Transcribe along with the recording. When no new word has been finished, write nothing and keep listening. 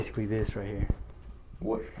Basically this right here.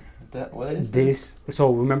 What is this?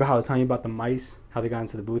 So remember how I was telling you about the mice, how they got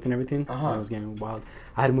into the booth and everything? Uh-huh. And it was getting wild.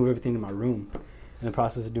 I had to move everything to my room. In the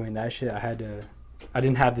process of doing that shit, I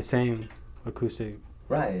didn't have the same acoustic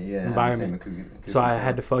environment. So I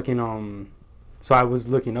had to fucking so I was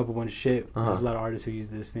looking up a bunch of shit. There's a lot of artists who use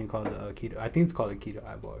this thing called the Keto. I think it's called a Keto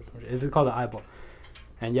eyeball. Is it called the eyeball?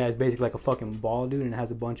 And yeah, it's basically like a fucking ball, dude, and it has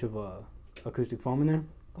a bunch of acoustic foam in there.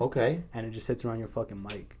 Okay. And it just sits around your fucking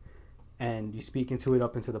mic. And you speak into it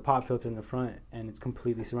up into the pop filter in the front, and it's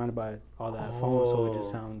completely surrounded by all that foam, so it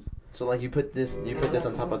just sounds. So like you put this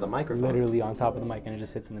on top of the microphone. Literally on top of the mic, and it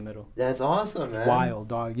just sits in the middle. That's awesome, man. Wild,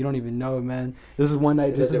 dog. You don't even know, man. This is one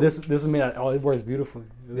night. This is made out. Oh, it works beautifully.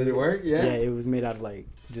 Did it work? Yeah. Yeah, it was made out of like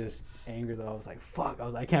just anger though. I was like, fuck.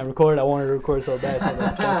 I can't record. I wanted to record so bad. So I was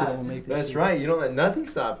like, fuck it, I'm gonna make this. That's right. You don't let nothing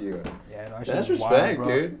stop you. Yeah, no, that's respect, wild,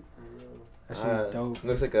 dude. That shit's dope. It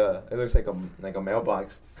looks like a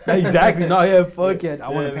mailbox. Exactly. No, yeah, fuck it. I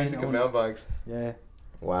want to paint like a mailbox. Yeah.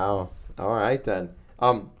 Wow. All right then.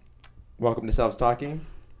 Welcome to Selves Talking.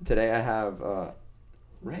 Today I have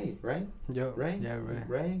Ray. Yo. Ray. Yeah, Ray.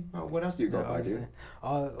 Ray. Oh, what else do you go by, dude?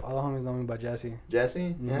 All the homies know me by Jesse. Jesse.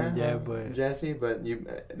 Mm-hmm. Yeah. Yeah, but Jesse, but you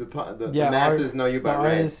the masses know you by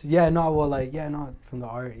Ray. Artists, yeah. No. Well, like from the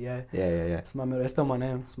art. Yeah. Yeah. It's my middle. It's still my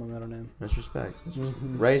name. It's my middle name. That's respect.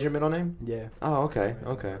 Ray's your middle name? Yeah. Oh, okay.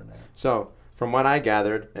 Okay. So, from what I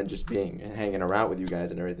gathered and just hanging around with you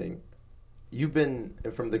guys and everything, you've been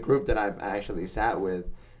from the group that I've actually sat with.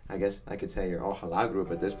 I guess I could say your Ojalá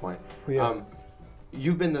group at this point. Yeah.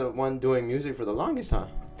 You've been the one doing music for the longest, huh?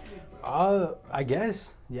 I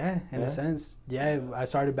guess. Yeah, in a sense. Yeah, I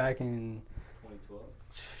started back in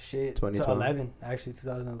 2011. Actually,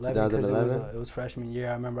 2011. 2011. It was freshman year.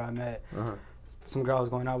 I remember I met some girl I was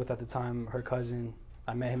going out with at the time. Her cousin.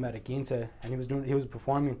 I met him at a quince, and he was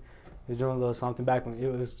performing. He was doing a little something back when it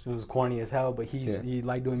was corny as hell, but he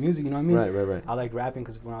liked doing music. You know what I mean? Right. I liked rapping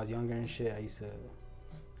because when I was younger and shit,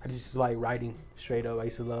 I just like writing straight up. I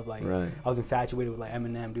used to love I was infatuated with like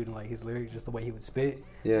Eminem, dude, and like his lyrics, just the way he would spit,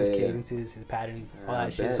 his cadences, his patterns, all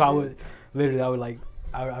that shit. So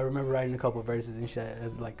I remember writing a couple of verses and shit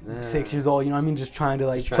as like 6 years old. You know what I mean? Just trying to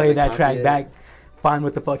like play that track back, find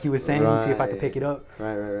what the fuck he was saying, and see if I could pick it up.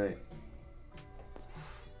 Right.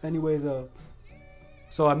 Anyways,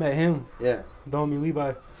 so I met him. Yeah. The homie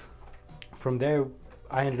Levi. From there,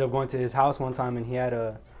 I ended up going to his house one time, and he had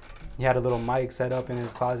a little mic set up in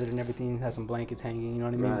his closet and everything. He had some blankets hanging, you know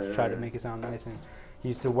what I mean? To try to make it sound nice. And he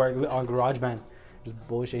used to work on GarageBand, just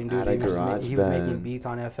bullshitting, dude. He was making beats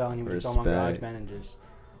on FL, and he would just throw them on GarageBand and just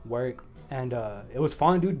work. And it was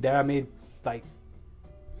fun, dude. There I made, like,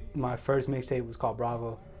 my first mixtape was called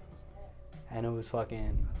Bravo. And it was tight.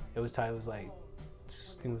 It was like,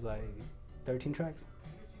 I think it was like 13 tracks.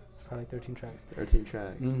 Probably 13 tracks. 13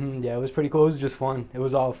 tracks. Mm-hmm, yeah, it was pretty cool. It was just fun. It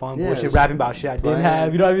was all fun. Yeah, bullshit, rapping about shit I didn't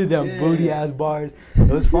have. You know what I mean? Them booty ass bars. It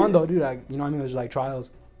was fun though, dude. You know what I mean? It was like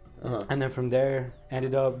trials. And then from there,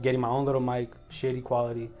 ended up getting my own little mic, shitty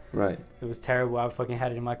quality. Right. It was terrible. I fucking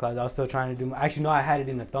had it in my closet. I was still trying to do. Actually, no, I had it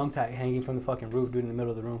in a thumbtack hanging from the fucking roof, dude, in the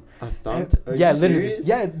middle of the room. A thumbtack? Yeah, literally. Serious?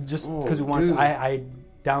 Yeah, just because we wanted to. I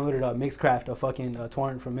downloaded Mixcraft, a fucking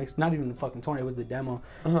torrent from not even the fucking torrent, it was the demo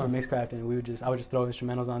from Mixcraft, and I would just throw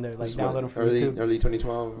instrumentals on there, like download them from YouTube. Early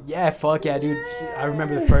 2012. Yeah, fuck yeah, dude. I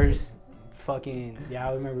remember the first fucking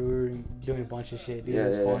I remember we were doing a bunch of shit, dude. It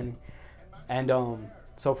was funny. And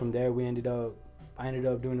so from there I ended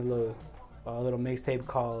up doing a little mixtape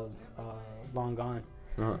called Long Gone.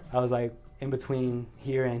 I was like in between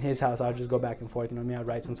here and his house. I'd just go back and forth, you know what I mean? I'd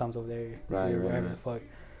write sometimes over there, wherever the fuck.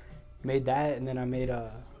 Made that, and then I made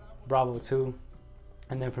Bravo 2,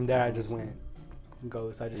 and then from there I just went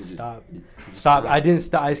ghost. I just stopped.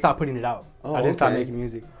 I stopped putting it out. I didn't stop making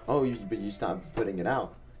music. Oh, but you stopped putting it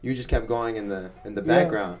out. You just kept going in the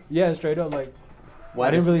background. Yeah, straight up. Like, I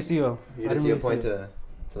didn't really see You didn't see a point to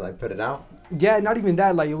like put it out. Yeah, not even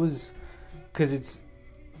that. Like it was, cause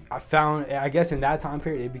I found, I guess in that time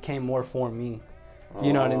period it became more for me.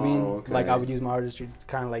 You know what I mean? Okay. Like I would use my artistry to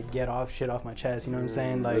kind of like get shit off my chest. You know what I'm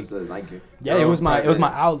saying? Like, it was my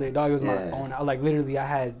outlet, dog. It was my own. Like literally, I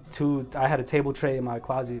had a table tray in my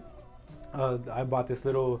closet. I bought this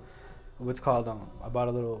little, I bought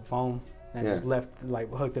a little foam and just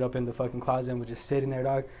hooked it up in the fucking closet and would just sit in there,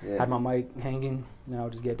 dog. Yeah. Had my mic hanging, and I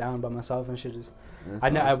would just get down by myself and shit. I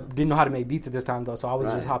didn't know how to make beats at this time though, so I was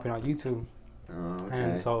just hopping on YouTube. Oh, okay.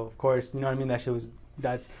 And so of course, you know what I mean.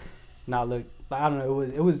 That's not look. I don't know.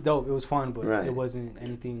 It was dope. It was fun, but it wasn't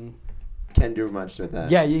anything. Can't do much with that.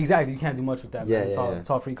 Yeah, exactly. You can't do much with that. It's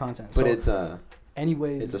all free content. But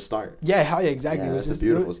anyways, it's a start. Yeah, hell yeah, exactly. Yeah, it was just a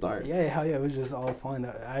beautiful start. Yeah, hell yeah, it was just all fun.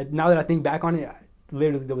 Now that I think back on it,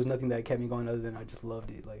 literally there was nothing that kept me going other than I just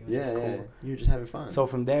loved it. Like, it was just cool. Yeah. You're just having fun. So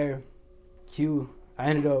from there, he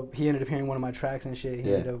ended up hearing one of my tracks and shit.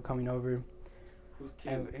 He ended up coming over. Who's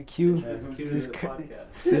Q? This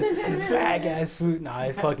bag ass food. Nah,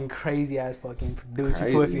 it's fucking crazy ass fucking producer.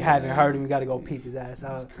 If you haven't heard him, you gotta go peep his ass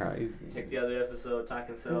out. That's crazy. Check the other episode,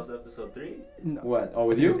 Talking Sales, episode 3. No. What? Oh,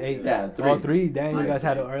 with you? 8. Yeah, 3. Oh, 3. Dang, you guys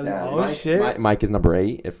had it early. Yeah, Oh, shit. Mike is number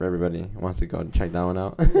 8. If everybody wants to go and check that one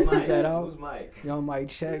out. Mike? that out. Who's Mike? Young Mike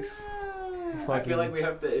checks. I feel like we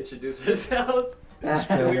have to introduce ourselves. We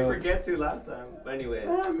forget to last time. But anyway,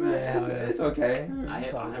 it's okay. I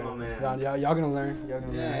hit my man. Y'all gonna learn. Y'all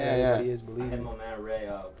gonna learn. Everybody is, I believe hit me. my man Ray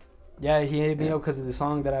up. Yeah, he hit me up because of the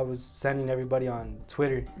song that I was sending everybody on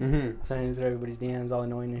Twitter. Mm-hmm. Sending it through everybody's DMs, all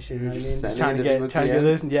annoying and shit. You know what I mean? Just Just trying to get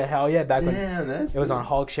listened. Yeah, hell yeah. Back when it was on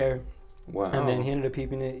Hulk Share. Wow. And then he ended up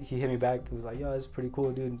peeping it. He hit me back. He was like, "Yo, that's pretty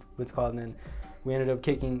cool, dude. What's it called?" And then we ended up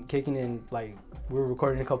kicking in, like, we were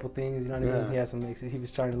recording a couple things, you know what I mean? He had some mixes. He was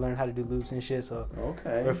trying to learn how to do loops and shit, so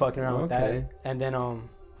we were fucking around with that. And then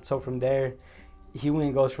so from there, he went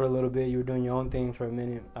and goes for a little bit. You were doing your own thing for a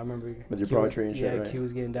minute. I remember with your poetry and shit. Yeah, Q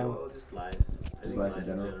was getting down. Well, just life. I think life in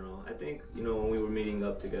general. I think, you know, when we were meeting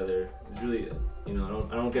up together, it was really, you know,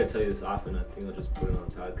 I don't get to tell you this often. I think I'll just put it on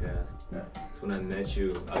the podcast. Yeah. So when I met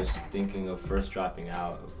you, I was thinking of first dropping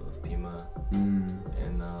out of Pima.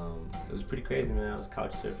 And it was pretty crazy, man. I was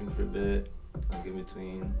couch surfing for a bit, like in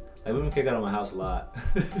between. Like, we've been kicked out of my house a lot.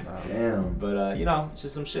 Damn. But, you know, it's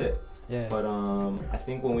just some shit. Yeah. But I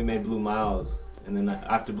think when we made Blue Miles, and then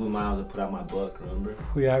after Blue Miles, I put out my book, remember?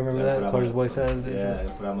 Yeah, I remember that. Tortoise Boy Says. Yeah, I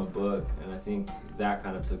put out my book, and I think that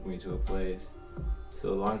kind of took me to a place.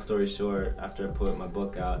 So long story short, after I put my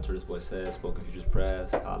book out, Tortoise Boy Says, Spoken Futures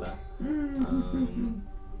Press, holla. You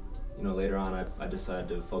know, later on, I decided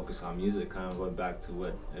to focus on music, kind of going back to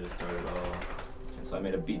what it started all. And so I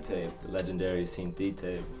made a beat tape, the legendary Scene D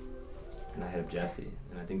tape, and I hit up Jesse.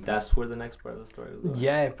 And I think that's where the next part of the story was going.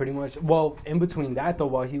 Yeah, pretty much. Well, in between that though,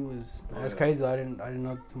 while he was, that's crazy. I didn't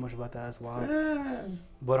know too much about that as well.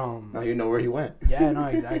 But now you know where he went. Yeah, no,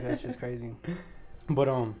 exactly. That's just crazy. But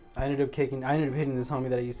I ended up hitting this homie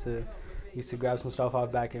that I used to grab some stuff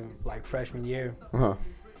off back in like freshman year.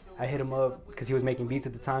 I hit him up because he was making beats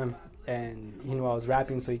at the time, and he knew I was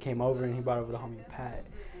rapping, so he came over and he brought over the homie Pat,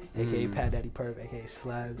 aka Pat Daddy Perp, aka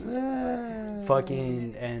Slabs.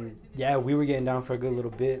 Fucking, and yeah, we were getting down for a good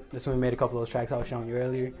little bit. That's when we made a couple of those tracks I was showing you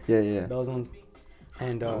earlier. Yeah. Those ones.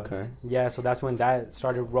 And yeah, so that's when that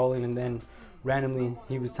started rolling, and then randomly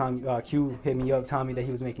he was telling Q hit me up telling me that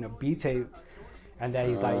he was making a beat tape. And that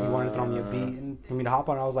he's like, you want to throw me a beat and for me to hop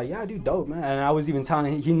on? I was like, yeah, dude, dope, man. And I was even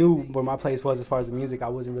telling him, he knew where my place was as far as the music. I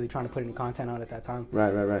wasn't really trying to put any content out at that time.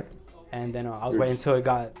 Right. And then I was waiting until it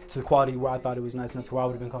got to the quality where I thought it was nice enough to where I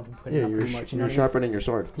would have been comfortable putting it out pretty much. You're sharpening your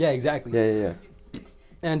sword. Yeah, exactly. Yeah.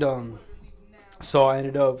 And so I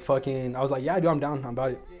ended up I was like, yeah, dude, I'm down. I'm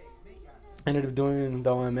about it. Ended up doing the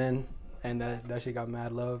OMN, and that shit got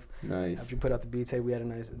mad love. Nice. After we put out the beat tape, we had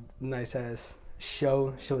a nice ass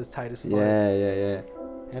show. Show was tight as fuck. Yeah.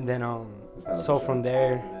 And then so from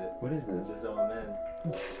there, what is this? This is OMN.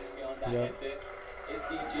 Yeah. It's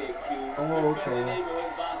DJ Q. Oh, okay. From the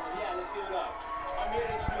neighborhood vodka. Yeah, let's give it up. I'm here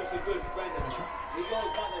to introduce a good friend of mine. He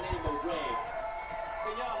goes by the name of Ray.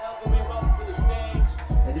 Can y'all help him up to the stage?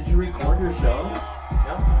 And did you record your show?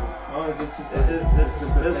 Yeah. Oh, is this just this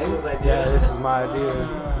was idea? Yeah, this is my idea.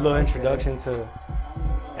 A little introduction to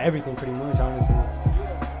everything, pretty much, honestly.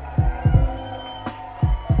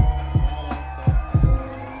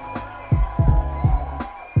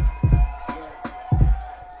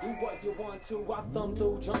 I thumb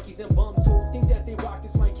through junkies and bums who think that they rock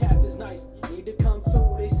this mic half is nice. Need to come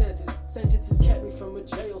to they sentences kept me from a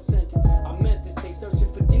jail sentence. I meant this, they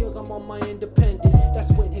searching for deals, I'm on my independent.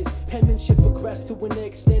 That's when his penmanship progressed to an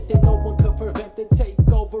extent that no one could prevent the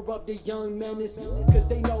takeover of the young menace. Cause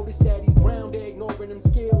they notice that he's brown, they ignoring them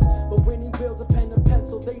skills. But when he builds a pen and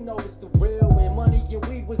pencil, they notice the real. And money and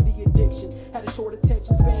weed was the addiction. Had a short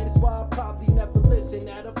attention span, that's why I probably never listened.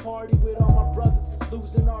 At a party with all my brothers,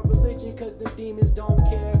 losing our religion. Cause the demons don't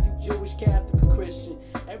care if you Jewish, Catholic, or Christian.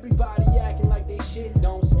 Everybody acting like they shit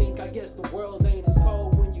don't stink. I guess the world ain't as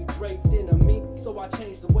cold when you draped in a mink. So I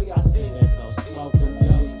changed the way I sing. No smoking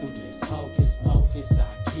goes through this hocus pocus. I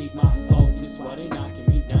keep my focus while they knocking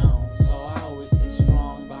me down. So I always stay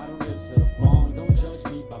strong by the ribs of the bone. Don't judge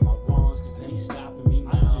me by my wrongs, cause they ain't stopping me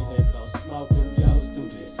now. I see that no smoking goes through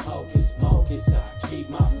this hocus pocus. I keep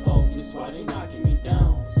my focus while they knocking me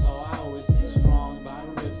down. So I always stay strong by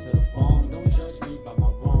the ribs of the bone. Don't judge me by my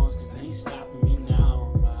wrongs, cause they ain't stopping me now.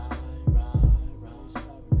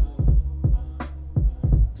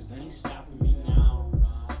 Cause they ain't stopping me now.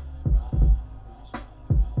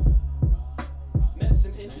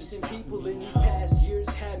 chasing people in these past years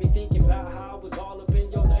had me thinking about how I was all up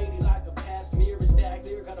in your lady like a pap smear. And stack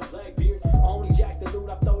there, got a black beard. Only jack the loot,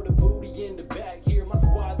 I throw the booty in the back here. My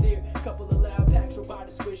squad there, couple of loud packs, robot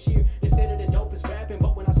to swish here. They said that the dope is rapping,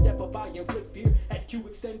 but when I step up, I inflict fear. Had Q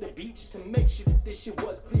extend the beat just to make sure that this shit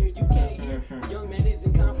was clear. You can't hear, young man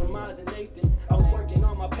isn't compromising Nathan. I was working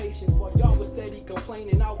on my patience while y'all was steady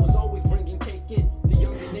complaining. I was always bringing cake in. The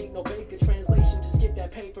youngin' ain't no baker. Translation, just get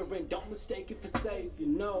that paper and don't mistake it for savior.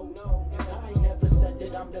 No, cause I ain't never said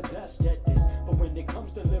that I'm the best at this. But when it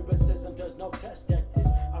comes to lyricism, there's no test at this.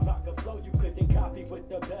 I rock a flow you couldn't copy with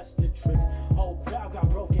the best of tricks. Whole crowd got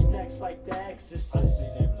broken necks like the Exorcist. I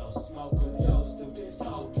see them blow smoke and blows through this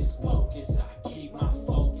hocus pocus. I keep my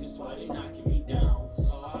focus while they knocking me down.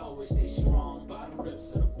 So I always stay strong by the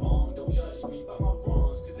rips of the bone. Don't judge me by my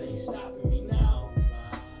wrongs, cause they ain't stopping me now.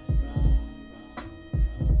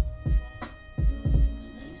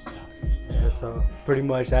 So pretty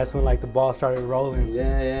much that's when like the ball started rolling.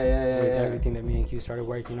 Yeah. With everything that me and Q started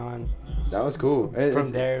working on. That was cool.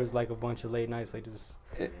 From there, it was like a bunch of late nights, like just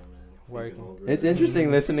working. It's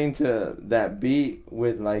interesting listening to that beat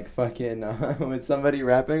with like fucking with somebody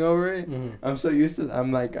rapping over it. Mm-hmm. I'm so used to.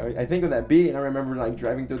 I'm like, I think of that beat and I remember like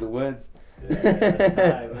driving through the woods. That's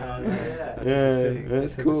tight, man.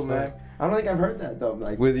 That's cool, man. I don't think I've heard that though.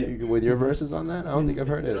 Like with your verses on that, I don't think I've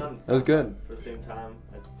heard it. That was good. For the same time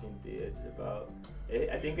as Team Theater, about.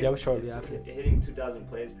 I think Yeah, it was it's shortly after. hitting 2,000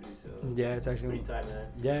 plays pretty soon. Yeah, it's actually pretty tight, man.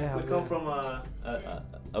 Yeah, we come from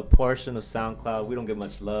a portion of SoundCloud. We don't get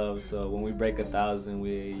much love, so when we break 1,000,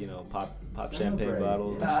 we pop champagne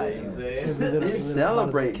bottles and shit. You know what I'm saying? We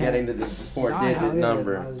celebrate getting to the 4-digit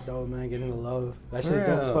number. That was dope, man. Getting the love. That's just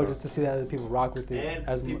dope as fuck, just to see that other people rock with it. And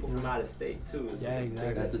as people from out of state too. Yeah,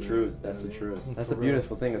 exactly. That's the truth. That's the truth. That's the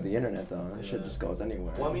beautiful thing of the internet, though. That shit just goes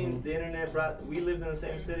anywhere. Well, I mean, the internet we lived in the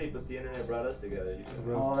same city, but the internet brought us together.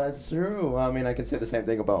 Oh, that's true. Well, I mean, I can say the same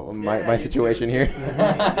thing about my situation here.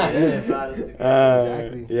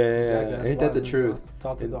 Exactly. Yeah. Ain't that the truth? It's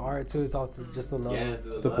all through the art too. It's all through just the love. Yeah,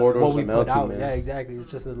 the borders what we are put melting, out. man. Yeah, exactly. It's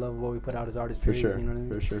just the love of what we put out as artists. For period, sure. You know what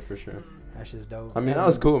I mean? For sure. That's just dope. I mean, that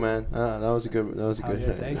was cool, man. That was a good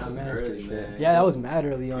shit. Thank you, man. Early, man. Yeah, that was mad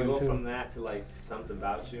early on You go too. from that to like Something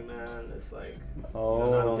About You, man. It's like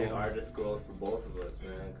Oh. not only artist growth for both of us,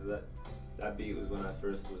 man. Because that beat was when I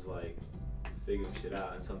first was like figuring shit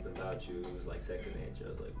out, and Something About You was like second nature. I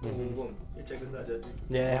was like, boom, boom. Here, check this out, Jesse.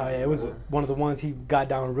 Yeah, hell yeah. It was one of the ones he got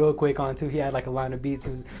down real quick on too. He had like a line of beats.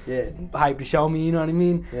 He was hyped to show me, you know what I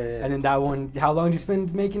mean? Yeah. And then that one, how long did you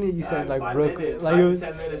spend making it? You said like 5 real minutes, quick. Like 5 it to was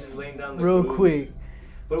 10 minutes just laying down the real groove. quick.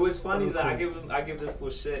 But what's funny is that I give this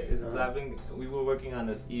full shit is because we were working on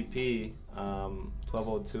this EP,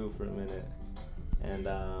 1202 for a minute, and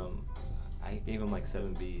I gave him like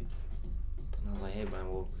 7 beats, and I was like, hey man,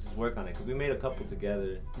 we'll just work on it, because we made a couple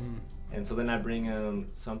together. And so then I bring him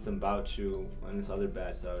Something About You on this other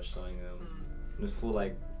batch that I was showing him, and this fool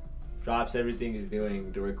like drops everything he's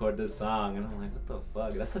doing to record this song, and I'm like, what the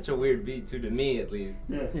fuck? That's such a weird beat too, to me at least.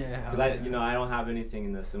 Yeah. Because I don't have anything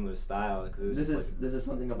in a similar style. Cause This is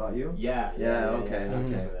Something About You. Yeah. Okay.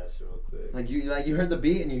 That shit real quick. Like you heard the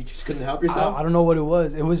beat and you just couldn't help yourself. I don't know what it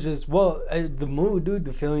was. It was just the mood, dude,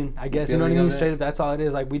 the feeling. I guess you know what I mean. Straight up, that's all it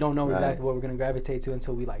is. Like we don't know exactly what we're gonna gravitate to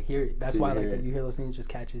until we like hear it. That's why like that you hear those things just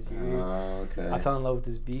catches your ear. Oh, okay. I fell in love with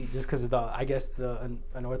this beat just because of the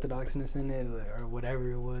unorthodoxness in it or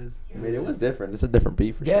whatever it was. I mean, it was different. It's a different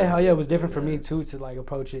beat for sure. Yeah, hell yeah, it was different for me too to like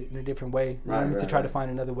approach it in a different way. You know what I mean? To try to find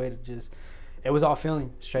another way to just. It was all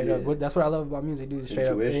feeling, straight up. That's what I love about music, dude. Straight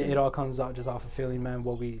Intuition. up, it all comes out just off of feeling, man.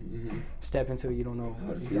 What we step into it, you don't know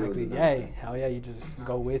How it feels exactly. and Yeah, everything. hell yeah, you just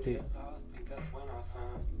go with it.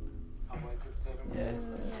 Yeah.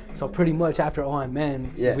 So pretty much after On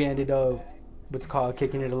Men, we ended up what's called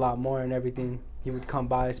kicking it a lot more and everything. He would come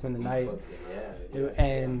by, spend the night.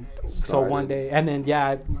 And so one day, and then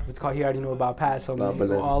what's called, he already knew about Pat. So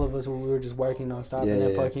all of us, we were just working nonstop, and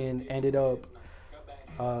then fucking ended up.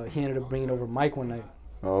 He ended up bringing over Mike one night.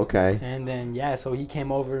 Oh, okay. And then so he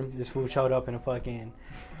came over. This fool showed up in a fucking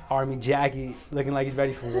army jacket, looking like he's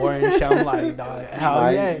ready for war and shit. I'm like, dog,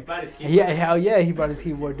 hell yeah, hell yeah. He brought his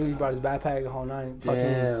keyboard, dude. He brought his backpack, the whole nine.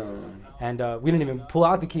 Damn. And we didn't even pull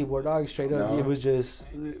out the keyboard, dog. Straight up, it was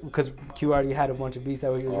just because Q already had a bunch of beats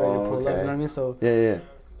that he was ready to pull up. You know what I mean? So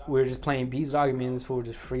we were just playing beats, dog. And me and this fool were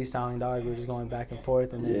just freestyling, dog. We were just going back and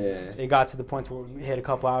forth, and then it got to the point where we hit a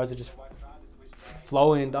couple hours of just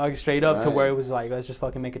flowing, dog, straight up to where it was like, let's just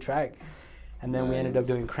fucking make a track. And then we ended up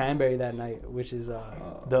doing Cranberry that night, which is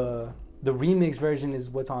the remix version is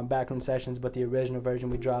what's on Backroom Sessions, but the original version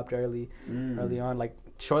we dropped early on, like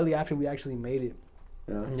shortly after we actually made it.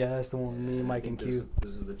 Yeah, that's the one. Me, Mike, and Q.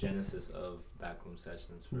 This is the genesis of Backroom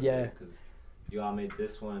Sessions. Yeah. Because you all made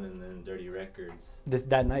this one and then Dirty Records.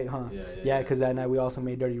 That night, huh? Yeah. Because that night we also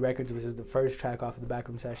made Dirty Records, which is the first track off of the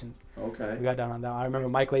Backroom Sessions. Okay. We got down on that. I remember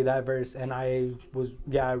Mike laid that verse, and I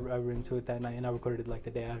went to it that night, and I recorded it like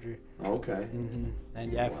the day after. Okay.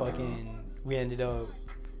 And Wow. we ended up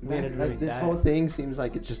Man, like doing this that. whole thing seems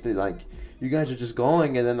like it's just like you guys are just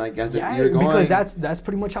going, and then like as Yeah, you're going, because that's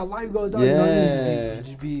pretty much how life goes, dog. Yeah. You know what I mean? You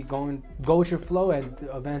just be going, go with your flow, and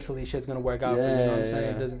eventually shit's gonna work out for you. You know what I'm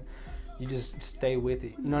saying? It doesn't. You just stay with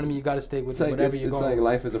it. You know what I mean? You gotta stay with it's like whatever you're it's going. like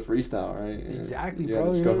life is a freestyle, right? Exactly, you bro.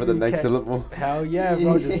 Just You go know for what the I mean? next syllable. Hell yeah,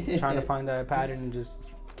 bro. Just trying to find that pattern and just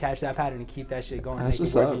catch that pattern and keep that shit going. That's make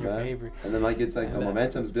it what's work up, in your man. favor. And then like it's like the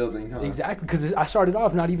momentum's building, huh? Exactly, because I started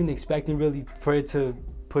off not even expecting really for it to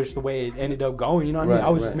push the way it ended up going. You know what I mean? I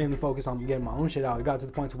was just mainly focused on getting my own shit out. It got to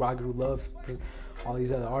the point where I grew love for all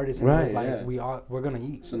these other artists, and it was like we're gonna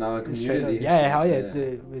eat. So now a Straight up. community. Yeah, hell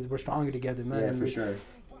yeah. We're stronger together, man. Yeah, for sure.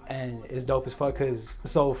 And it's dope as fuck. Cause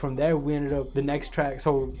so from there we ended up the next track.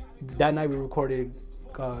 So that night we recorded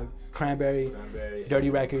Cranberry, Dirty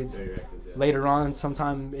Records. Later on,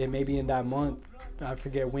 sometime it may be in that month, I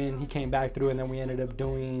forget when, he came back through, and then we ended up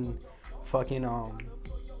doing fucking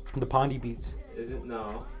the Pondy beats. Is it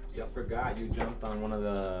no? Y'all forgot you jumped on one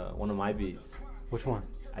of my beats. Which one?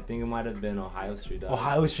 I think it might have been Ohio Street, dog.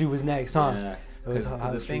 Ohio Street was next, huh? Yeah. Because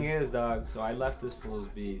the thing is, dog. So I left this fool's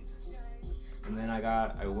beats, and then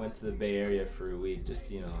I went to the Bay Area for a week just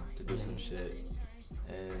to do some shit.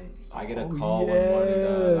 And I get a call one morning,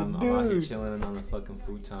 dog. I'm out here chilling on the fucking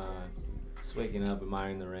futon, just waking up,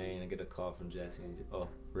 admiring the rain. I get a call from Jesse and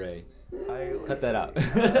Ray. Cut that out.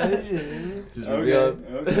 Just revealed.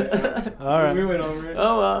 Okay. All right. We went over it.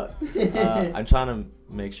 Oh well. I'm trying to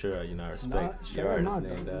make sure I respect your artist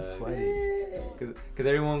name, dog. Because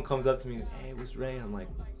everyone comes up to me, hey, what's Ray? And I'm like,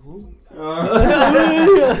 who?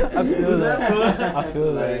 I feel that. I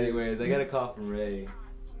feel But that. anyways, I get a call from Ray.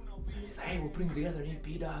 He's like, hey, we're putting together an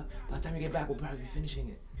EP, dog. By the time you get back, we'll probably be finishing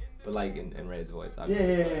it. But like in Ray's voice,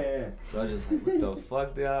 obviously. Yeah. So I was just like, what the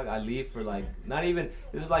fuck, dog? I leave for like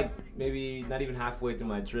this is like maybe not even halfway through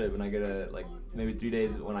my trip, and I get maybe 3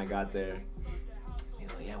 days when I got there.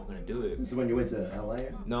 He's like, yeah, we're gonna do it. This is when you went to LA?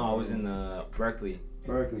 No, I was in Berkeley.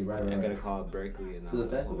 Berkeley, right. I got a call at Berkeley, and I For the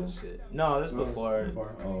was like, festival? oh shit. No, this was before. Oh,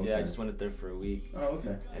 okay. Yeah, I just went there for a week. Oh,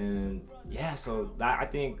 okay. And yeah, so that I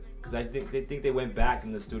think. Because I think they went back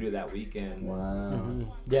in the studio that weekend. Wow.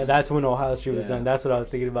 Yeah, that's when Ohio Street was Yeah. done. That's what I was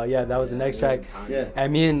thinking about. Yeah, that was the next track. Yeah.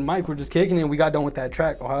 And me and Mike were just kicking it. We got done with that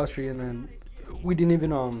track, Ohio Street, and then we didn't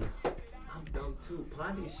even I'm done too.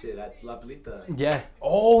 Pondy shit at La Plita. Yeah.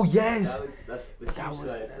 Oh yes. That's the That huge was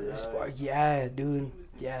side for another that. spark. Yeah, dude.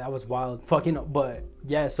 Yeah, that was wild. Fucking. But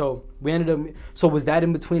yeah, so we ended up. So was that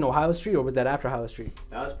in between Ohio Street or was that after Ohio Street?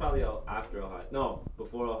 That was probably after Ohio. No,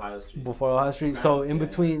 before Ohio Street. Before Ohio Street. So in Yeah.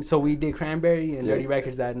 between. So we did Cranberry and Yeah. Dirty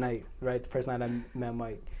Records that night, right? The first night I met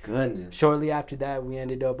Mike. Goodness. Shortly after that, we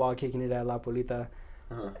ended up all kicking it at La Polita,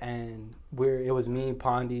 and it was me,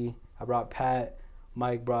 Pondy. I brought Pat.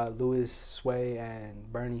 Mike brought Louis, Sway,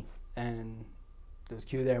 and Bernie, and there was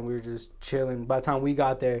Q there, and we were just chilling. By the time we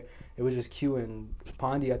got there, it was just Q and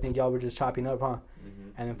Pondy. I think y'all were just chopping up, huh? Mm-hmm.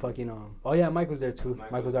 And then fucking oh yeah, Mike was there too.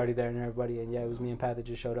 Mike Mike was was already there and everybody, and yeah, it was me and Pat that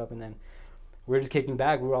just showed up, and then we were just kicking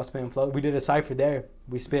back. We were all spitting flow. We did a cipher there.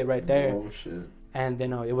 We spit right there, Oh shit. and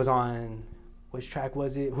then it was on. Which track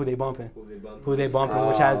was it? Who They Bumping? Who They Bumping,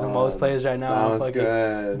 which has the most plays right now. That was Fucking-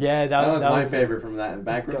 good. Yeah, That was my the- favorite from that in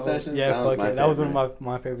Backroom dope. Sessions. Yeah, that was my that was one favorite. of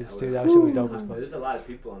my favorites too. That shit was dope as fuck. There's a lot of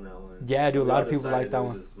people on that one. Yeah, dude, a We lot all of people like decided that it was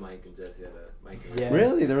one. just Mike and Jesse had a Mike and Yeah.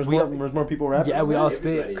 Really? There was more people rapping? Yeah, we all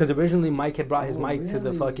Everybody. spit because originally Mike had brought his Oh, mic to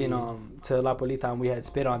the really? fucking to La Polita, and we had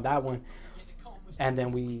spit on that one. And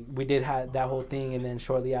then we did have that whole thing, and then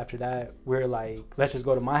shortly after that, we were like, let's just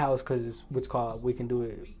go to my house because it's what's called we can do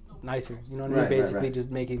it nicer. You know what I mean? Right, Basically, right.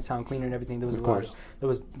 just make it sound cleaner and everything. There was Of a lot course. there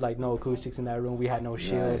was like no acoustics in that room. We had no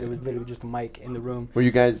shield. Right. It was literally just a mic in the room. Were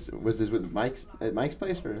you guys? Was this with Mike's at Mike's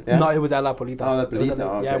place or? No, it was at La Polita. Oh, La It was at Polita.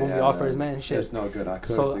 Okay, yeah, when we all first met and shit. There's no good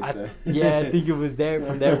acoustics So there. yeah, I think it was there.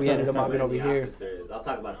 From there, we ended up mobbing over here. I'll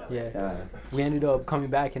talk about that. Yeah. Yeah. We ended up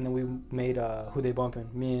coming back, and then we made Who They Bumping.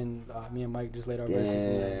 Me and Mike just laid our verses,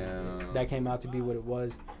 and then Damn. that came out to be what it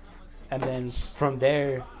was. And then from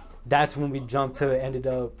there, that's when we jumped to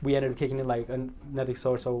we ended up kicking it like another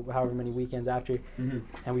so however many weekends after, and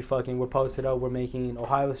we're posted up. We're making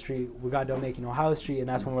Ohio Street. We got done making Ohio Street, and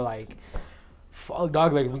that's when we're like, fuck,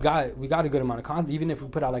 dog, like we got a good amount of content. Even if we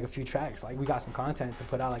put out like a few tracks, like we got some content to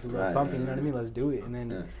put out, like a little Right, something. right, You know what I mean? Let's do it. And then.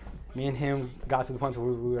 Yeah. me and him got to the point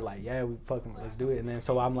where we were like, yeah, we fucking let's do it. And then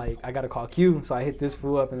so I'm like, I gotta call Q. So I hit this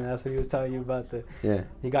fool up, and that's what he was telling you about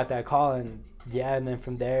he got that call, and and then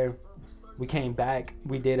from there we came back.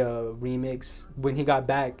 We did a remix. When he got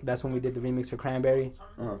back, that's when we did the remix for Cranberry.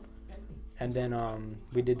 And then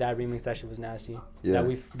we did that remix. That shit was nasty. Yeah. That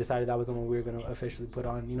we decided that was the one we were gonna officially put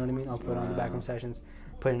on. You know what I mean? I'll put on the Backroom Sessions,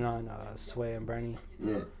 putting on Sway and Bernie.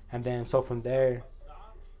 Yeah. And then so from there,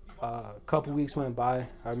 a couple weeks went by.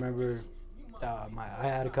 I remember I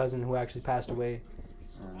had a cousin who actually passed away,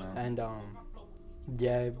 and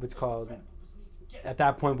it's called. At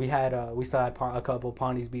that point, we still had a couple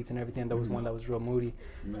Pondy's beats and everything. There was one that was real moody,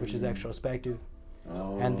 which is Extrospective.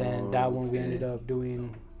 Oh, and then that one we ended up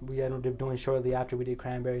doing shortly after we did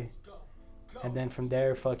Cranberry. And then from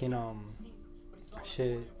there, fucking and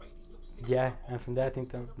from there I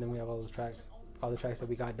think then we have all the tracks that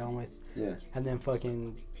we got done with. Yeah. And then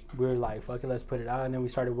fucking we were like, fuck it, let's put it out. And then we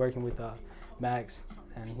started working with Max,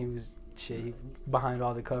 and he was behind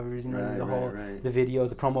all the covers, you know, the video,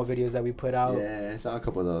 the promo videos that we put out. Yeah, I saw a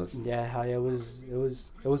couple of those. Yeah, hell yeah, it was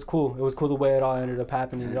cool. It was cool the way it all ended up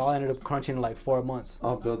happening. It all ended up crunching in like 4 months.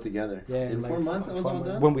 All built together. Yeah, in like 4 months that was all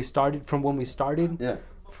done. When we started. Yeah.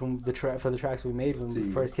 From the for the tracks we made when we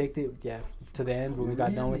first kicked it, to the end when we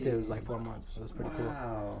got done with it was like 4 months. It was pretty cool.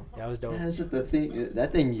 Yeah, it was dope. That's just the thing.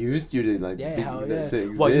 That thing used you to like to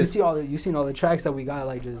exist. Well, you seen all the tracks that we got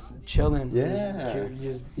like just chilling. Yeah.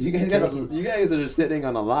 You guys are just sitting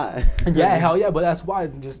on a lot. Yeah, hell yeah, but that's why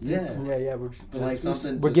we're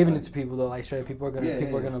giving it to people though. Like straight, people are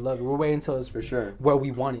gonna love it. We're waiting until it's for sure where we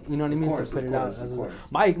want it. You know what I mean? To put it out.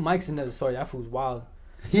 Mike's another story. That fool's wild.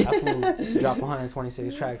 That fool dropped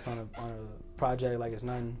 126 tracks on a project like it's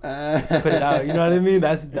nothing. Put it out. You know what I mean?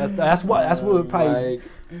 That's what probably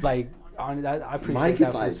like. I appreciate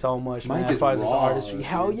that for so much, man. As far as his artistry,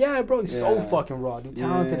 hell yeah, bro, he's so fucking raw, dude.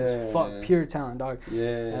 Talented as fuck, pure talent, dog. Yeah.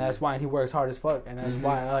 And that's why he works hard as fuck, and that's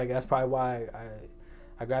why that's probably why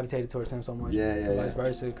I gravitated towards him so much. Vice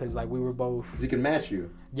versa, because like we were both. He can match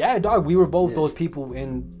you. Yeah, dog. We were both those people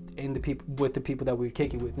in the people with the people that we were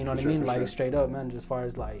kicking with. You know what I mean? Like straight up, man. Just as far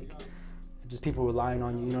as like, just people relying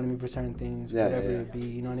on you. You know what I mean for certain things, whatever it be.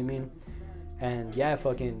 You know what I mean? And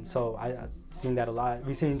fucking. So I seen that a lot.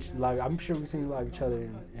 We seen like I'm sure we seen a lot of each other,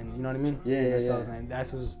 and you know what I mean? Yeah. And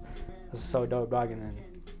that was so dope, dog. And then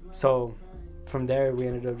so from there we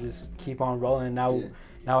ended up just keep on rolling. Now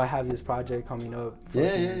I have this project coming up.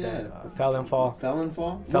 Felon Fall.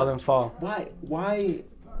 Why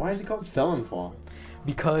is it called Felon Fall?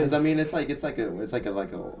 Because I mean it's like a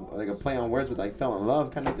play on words with like fell in love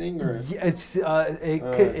kind of thing, or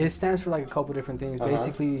it stands for like a couple different things.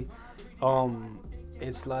 Basically,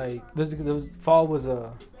 it's like there's fall was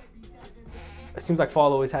a. It seems like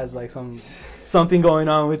fall always has like something going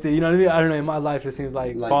on with it. You know what I mean? I don't know. In my life, it seems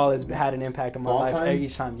like fall has had an impact on my life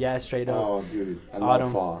each time. Yeah, straight up. Oh, dude, I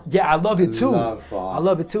love fall. Yeah, I love it too. I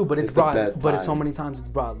love it too. But it's brought. But it's so many times it's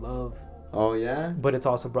brought love. Oh yeah. But it's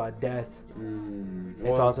also brought death.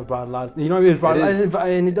 It's also brought a lot. You know what I mean? It's brought,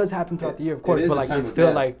 and it does happen throughout the year, of course. But like, I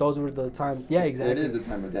feel like those were the times. Yeah, exactly. It is the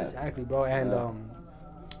time of death. Exactly, bro. And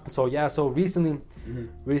so recently,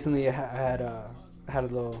 I had a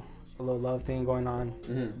little love thing going on,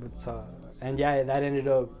 but and that ended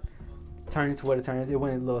up turning to what it turned. It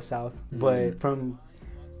went a little south, but from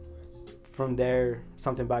there,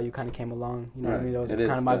 Something About You kind of came along. You know what I mean? That was kind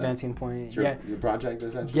of my venting point. Your project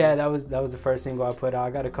essentially. Yeah, that was the first single I put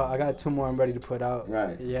out. I got 2 more I'm ready to put out.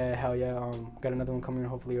 Right. Yeah, hell yeah. Got another one coming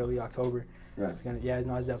hopefully early October. Right. It's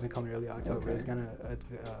definitely coming early October. Okay. It's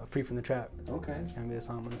Free From the Trap. Okay. It's gonna be the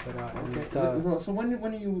song I'm gonna put out. Okay. So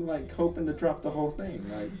when are you like hoping to drop the whole thing?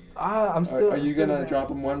 Like, I'm still. Are you gonna drop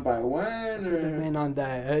them one by one? Man, on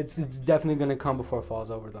that, it's definitely gonna come before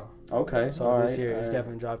fall's over though. Okay. So this year it's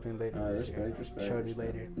definitely dropping later. Respect. Shortly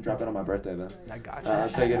later. Drop it on my birthday then. I got you. I'll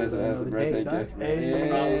take it as a birthday gift.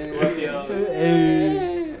 Scorpio.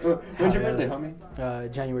 When's your birthday, homie?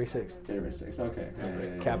 January 6th. January 6th. Okay.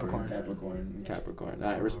 Capricorn. All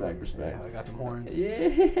right. Respect. Yeah, I got them horns.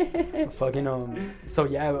 Yeah. Fucking So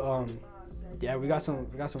we got some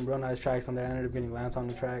real nice tracks on there. I ended up getting Lance on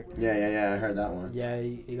the track. Yeah. I heard that one. Yeah,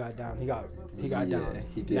 he got down. He got down.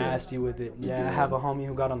 He did. Nasty with it. I have a homie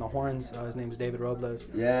who got on the horns. His name is David Robles.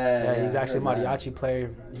 Yeah. He's actually a mariachi player.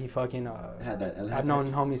 He fucking I've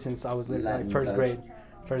known homie since I was like first grade.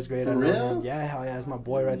 For real? Yeah, hell yeah, that's my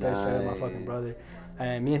boy right there. Straight up my fucking brother.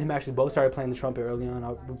 And me and him actually both started playing the trumpet early on.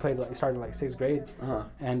 We started like 6th grade.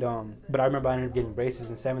 And but I remember I ended up getting braces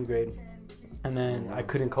in 7th grade. And then I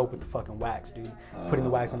couldn't cope with the fucking wax, dude. Putting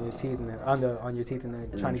the wax on your teeth and then on your teeth and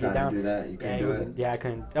then trying to get down. To do that, you couldn't do it. Yeah, I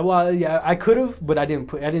couldn't. Well, yeah, I could have, but I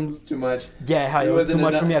didn't. It's too much. Yeah, it was too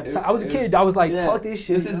much for me at the time. I was a kid. I was like, fuck this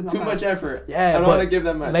shit. This is too much effort. Yeah, I don't want to give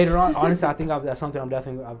that much. Later on, honestly, I think that's something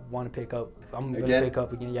I want to pick up. I'm gonna pick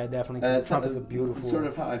up again. Yeah, definitely. Trumpet's a beautiful. Sort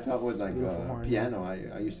of how I felt with like piano.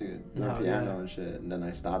 I used to learn piano and shit, and then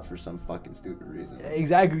I stopped for some fucking stupid reason.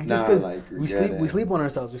 Exactly, just because we sleep on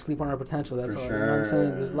ourselves. We sleep on our potential. That's all. Sure. You know what I'm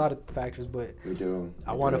saying? There's a lot of factors, but we do.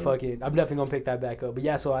 I want to fucking. I'm definitely gonna pick that back up. But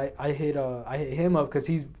yeah, so I hit him up because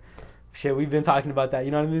he's. Shit, we've been talking about that.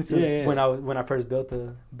 You know what I mean? Since when I first built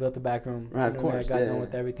the back room. Right, of course. I got done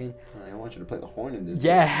with everything. I want you to play the horn in this.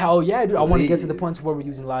 Yeah, hell yeah, dude. I want to get to the point where we're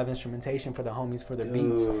using live instrumentation for the homies for their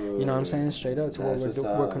beats. You know what I'm saying? Straight up to where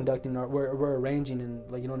we're conducting we're arranging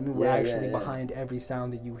and like you know what I mean. We're actually behind every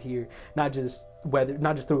sound that you hear, not just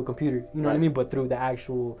through a computer. You know what I mean? But through the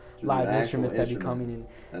actual live instruments that be coming in.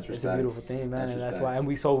 It's a beautiful thing, man. And that's why. And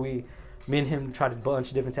me and him tried a bunch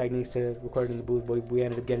of different techniques to record in the booth, but we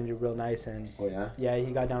ended up getting it real nice. And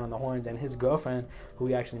he got down on the horns. And his girlfriend, who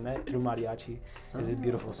we actually met through mariachi, is a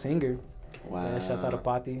beautiful singer. Wow! Yeah, shouts out to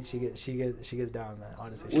Pati. She gets down, man.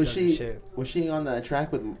 Honestly, was she on that track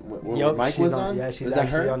with Mike was on? Yeah, she's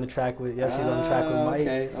actually on the track with. Yeah, she's on the track with Mike.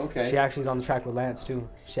 Okay. She actually is on the track with Lance too.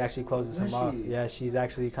 She actually closes him off. Yeah, she's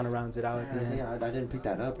actually kind of rounds it out. I didn't pick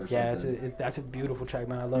that up or something. Yeah, that's a beautiful track,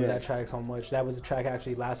 man. I love that track so much. That was a track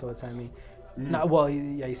actually Lasso had sent me.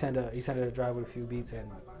 He sent a drive with a few beats, and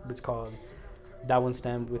it's called. That one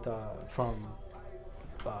stemmed with from.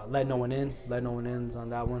 Let No One In. Let No One In's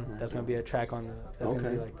on that one. That's gonna be a track on the. That's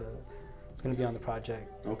gonna be like it's gonna be on the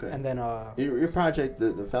project. Okay. And then your project,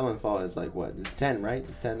 the Felon Fall is like what? It's 10, right?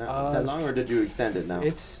 It's 10 long, or did you extend it now?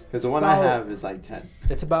 It's because the one I have is like 10.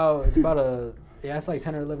 It's about it's like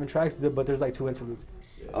 10 or 11 tracks, but there's like 2 interludes.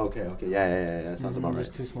 Okay. Yeah. That sounds about right.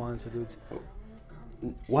 There's 2 small interludes.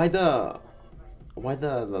 Why the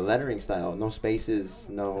lettering style? No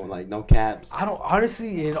spaces, no caps. I don't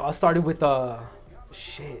honestly. It all started with the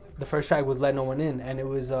first track was Let No One In, and it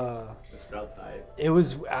was it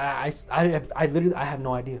was I literally I have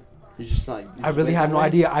no idea. You just like I really have no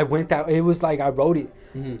idea. I went out. It was like I wrote it.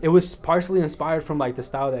 Mm-hmm. It was partially inspired from like the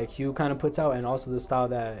style that Q kind of puts out, and also the style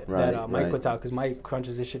that Mike puts out, because Mike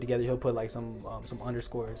crunches his shit together. He'll put like some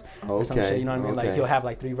underscores or some shit. You know what I mean? Like he'll have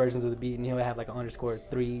like 3 versions of the beat, and he'll have like an underscore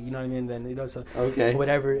 3. You know what I mean? Then so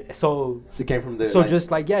whatever. So it came from the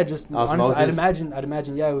just honestly, I'd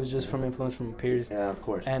imagine it was just from influence from peers. Yeah, of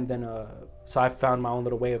course. And then so I found my own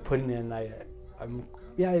little way of putting it, and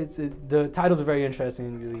the titles are very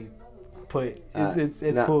interesting. Really put it's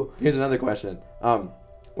now, cool. Here's another question.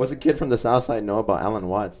 What's a kid from the South Side know about Alan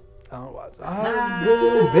Watts? Good.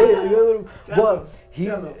 Well, he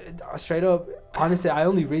straight up. Honestly, I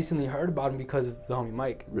only recently heard about him because of the homie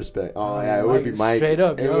Mike. Respect. Oh yeah, it would be Mike. Straight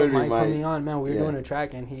up, Mike put me on, man. We were doing a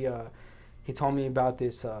track, and he told me about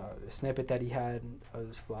this snippet that he had of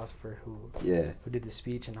this philosopher who did the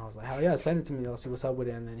speech, and I was like, hell yeah, send it to me. I'll see what's up with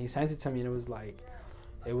it. And then he sent it to me, and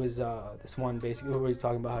it was this one basically where he's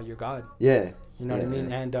talking about how you're God. Yeah. You know what I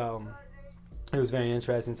mean? And it was very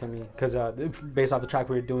interesting to me because based off the track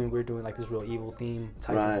we were doing like this real evil theme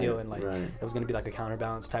type of deal, and like it was gonna be like a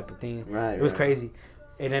counterbalance type of thing. Right. It was crazy.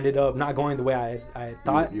 It ended up not going the way I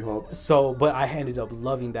thought. You hoped. So, but I ended up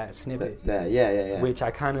loving that snippet. Yeah. Which I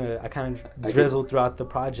kind of drizzled throughout the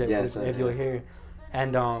project. If you'll hear.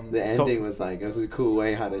 And the ending was like, it was a cool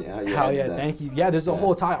way how you that. Thank you. Yeah, there's a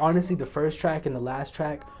whole tie. Honestly, the first track and the last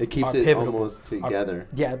track, it keeps it pivotal. Almost together.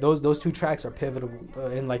 Those 2 tracks are pivotal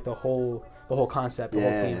in like the whole concept, the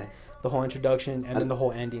whole theme, the whole introduction, and then the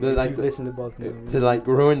whole ending. If you listen to both of them. To like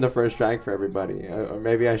ruin the first track for everybody, or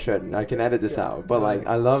maybe I shouldn't. I can edit this out, but like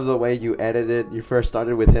I love the way you edited. You first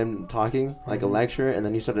started with him talking like a lecture, and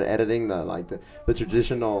then you started editing the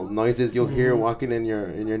traditional noises you'll hear walking in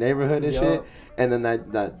your neighborhood and shit. And then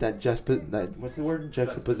that what's the word?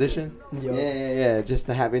 Juxtaposition. Yeah. Just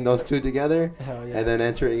having those 2 together, and then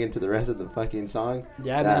entering into the rest of the fucking song.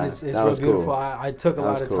 Yeah, man, it's real beautiful. Cool. I took a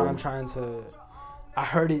lot of time trying to. I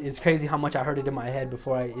heard it. It's crazy how much I heard it in my head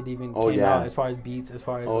before it even came out. As far as beats, as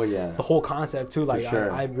far as the whole concept too. Like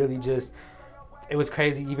I really just. It was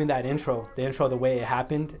crazy. Even that intro, the way it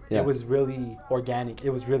happened, it was really organic. It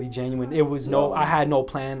was really genuine. It was I had no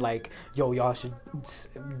plan like, y'all should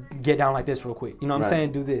get down like this real quick. You know what I'm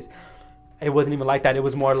saying? Do this. It wasn't even like that. It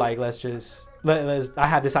was more like, let's I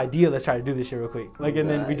had this idea. Let's try to do this shit real quick. Like, and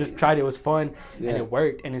then we just tried it. It was fun and it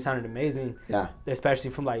worked and it sounded amazing. Yeah. Especially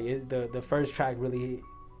from like the first track really.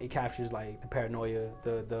 It captures like the paranoia,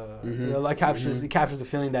 it captures the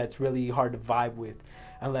feeling that's really hard to vibe with,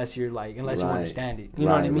 unless you understand it. You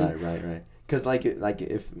know what I mean? Right. Because like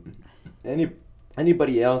if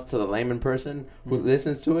anybody else to the layman person who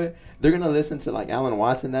listens to it, they're gonna listen to like Alan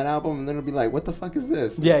Watson, that album, and they're gonna be like, "What the fuck is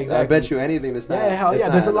this?" Yeah, exactly. I bet you anything that's not. Yeah, hell yeah.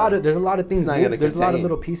 There's a lot of things. There's a lot of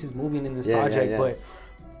little contain. pieces moving in this project, but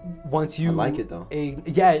once you I like it though.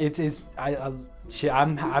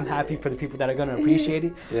 I'm happy for the people that are gonna appreciate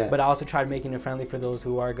it. Yeah. But I also tried making it friendly for those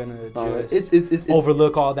who are gonna just it's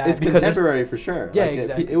overlook all that. It's contemporary for sure. Yeah, like,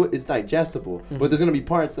 exactly. It's digestible, but there's gonna be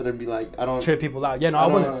parts that would be like, I don't trip people out. Yeah, no,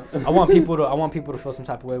 I want people to feel some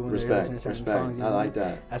type of way when they're listening to certain songs. You know? I like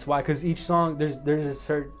that. That's why, because each song there's a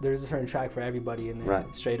certain track for everybody in there.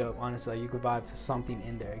 Right. Straight up, honestly, you could vibe to something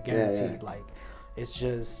in there, guaranteed. Yeah. Like, it's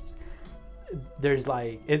just there's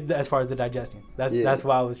like as far as the digesting. That's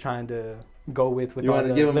why I was trying to go with you all want to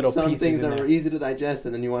the give them little some pieces things in that there. are easy to digest,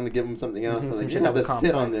 and then you want to give them something else. So Some like, shit you have that to was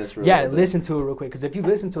sit on complex. this. Yeah, listen to it real quick, because if you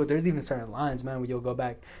listen to it, there's even certain lines, man, where you'll go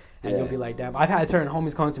back and you'll be like, damn. I've had certain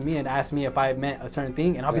homies come to me and ask me if I meant a certain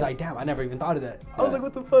thing, and I'll be like, damn, I never even thought of that. I was like,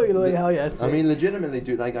 what the fuck? Like, hell yeah. I mean, legitimately,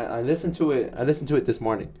 dude. Like, I listened to it. I listened to it this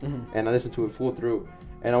morning, and I listened to it full through.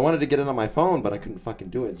 And I wanted to get it on my phone, but I couldn't fucking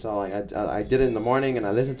do it. So like, I did it in the morning, and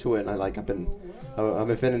I listened to it, and I've been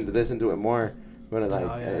feeling to listen to it more. But like,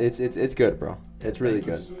 it's good, bro. It's really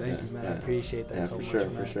good. Thank you, man. I appreciate that so much.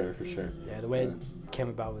 For sure. Yeah, the way it came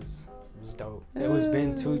about was dope. It's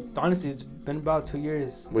been about 2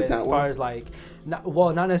 years with as far as like,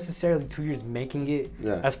 not necessarily 2 years making it.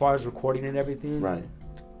 Yeah. As far as recording and everything. Right.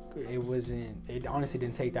 It honestly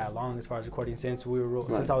didn't take that long as far as recording since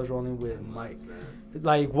since I was rolling with Mike.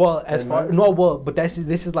 Like, well, but this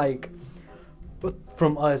is like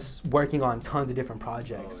from us working on tons of different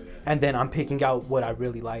projects, and then I'm picking out what I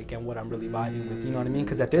really like and what I'm really vibing with. You know what I mean?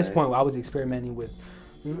 Because at this point, I was experimenting with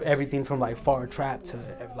everything from like far trap to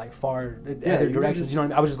like far other directions. You know what I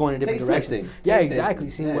mean? I was just going in different directions. Yeah, exactly.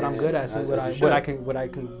 Seeing what I'm good at, seeing what I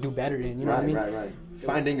can do better in. You know what I mean? Right.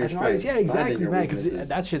 Finding your strengths. Yeah, exactly, man. Because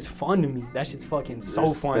that shit's fun to me. That shit's fucking so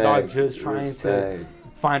fun, dog. Just trying to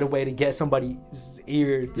find a way to get somebody's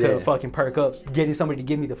ear to fucking perk up, getting somebody to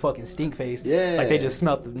give me the fucking stink face. Yeah. Like they just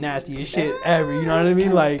smelled the nastiest shit ever. You know what I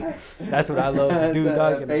mean? Like, that's what I love to do,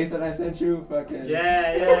 dog. That face that I sent you, fucking.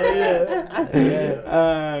 Yeah,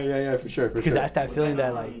 for sure. Because that's that feeling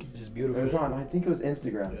that like it's just beautiful. It was on. I think it was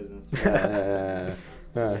Instagram.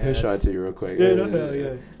 He'll show it to you real quick.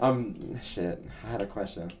 Yeah. Shit. I had a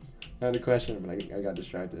question, but I got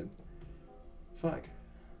distracted. Fuck.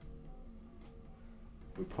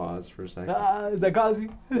 We paused for a second. Is that Cosby?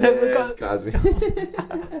 It's Cosby.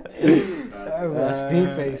 Sorry about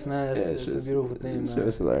Steve face, man. It's a beautiful thing, man.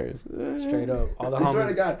 It's hilarious. Straight up. All the homies. I swear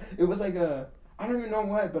to God, it was like I don't even know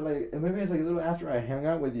what, but like maybe it's like a little after I hung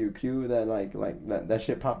out with you, Q, that like that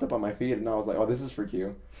shit popped up on my feed, and I was like, oh, this is for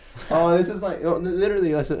Q. Oh, this is like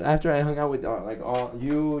literally after I hung out with like all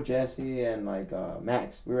you, Jesse, and like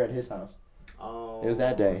Max. We were at his house. Oh. It was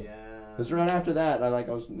that day. Yeah. It was right after that. I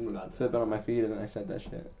was flipping on my feed, and then I sent that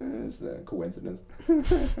shit. It's a coincidence.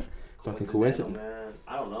 Fucking coincidence. Man.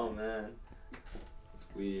 I don't know, man. It's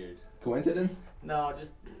weird. Coincidence? No,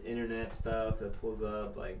 just internet stuff that pulls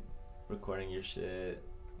up, like recording your shit.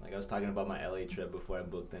 Like I was talking about my LA trip before I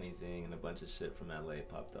booked anything, and a bunch of shit from LA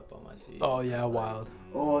popped up on my feed. Oh yeah, wild.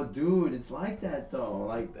 Oh dude, it's like that though.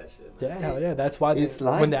 Like that shit. Yeah, hell yeah. That's why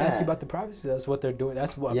when they ask you about the privacy, that's what they're doing.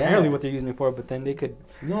 That's apparently what they're using it for. But then they could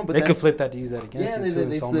flip that to use that against you too. Yeah,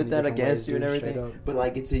 they flip that against you and everything. But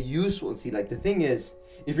like it's a useful. See, like the thing is,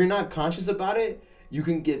 if you're not conscious about it, you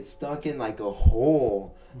can get stuck in like a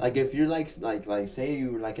hole. Like if you're like say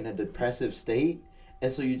you're like in a depressive state,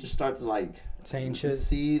 and so you just start to like saying shit,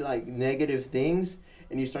 see like negative things,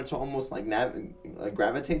 and you start to almost like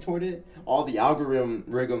gravitate toward it. All the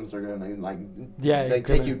algorithms are gonna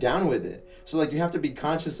take you down with it. So like you have to be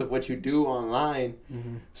conscious of what you do online,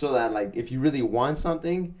 so that like if you really want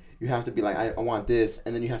something, you have to be like, I want this,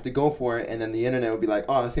 and then you have to go for it, and then the internet will be like,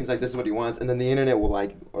 oh, it seems like this is what he wants, and then the internet will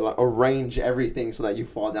like arrange everything so that you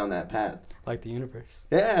fall down that path. Like the universe.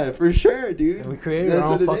 Yeah, for sure, dude. We created our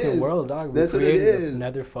own fucking world, dog. That's what it is.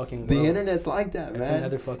 Another fucking world. The internet's like that, man. It's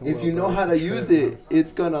another fucking world. If you know how to use it,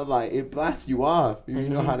 it's gonna like it blasts you off. If you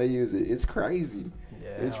know how to use it, it's crazy. Yeah,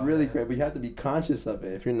 it's really crazy, but you have to be conscious of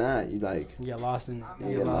it. If you're not, you like you get lost in.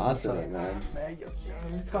 You get lost in it, man. Man,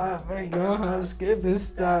 go skip and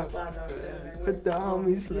stop. Put the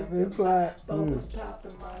homies flipping flat. What's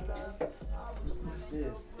this? This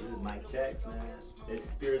is Mike Checks, man. It's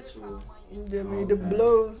spiritual. Give me the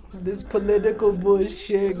blows. This political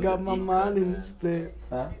bullshit got my mind in the split.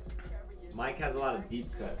 Huh? Mike has a lot of deep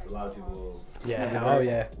cuts. A lot of people. Yeah. Oh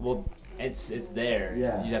yeah. Well, it's there.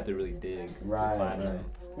 Yeah. You have to really dig. Right. To find them.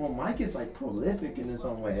 Well, Mike is like prolific in his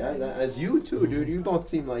own way. As you too, dude. You both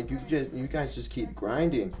seem like you guys just keep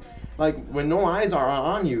grinding. Like when no eyes are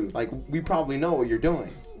on you, like we probably know what you're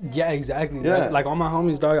doing. Yeah, exactly. Yeah. Like all my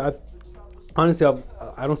homies, dog. Honestly,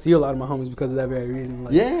 I don't see a lot of my homies because of that very reason.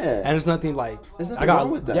 Like, yeah. And it's nothing like There's nothing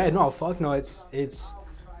wrong with that. Yeah, no, fuck no. It's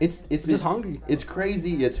just hungry. It's crazy.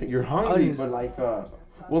 You're hungry, but like,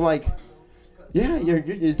 yeah.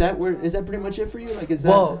 Is that pretty much it for you? Like, is that?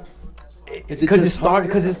 Well, because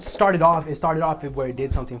it started off where it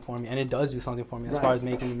did something for me, and it does do something for me as far as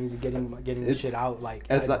making the music, getting the shit out. Like,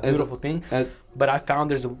 it's a beautiful thing. But I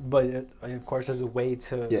found of course there's a way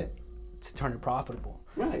to turn it profitable.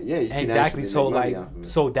 Right. Yeah. You can exactly. So like,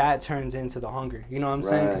 so that turns into the hunger. You know what I'm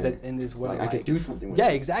saying? Because in this world, like, I could do something with it. Yeah,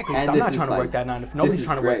 exactly. So I'm not trying to work that 9 to 5. Nobody's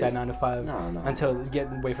trying to work that 9 to 5 until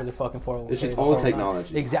wait for the fucking 401k. It's just old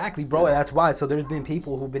technology. Exactly, bro. Yeah. That's why. So there's been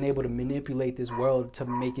people who've been able to manipulate this world to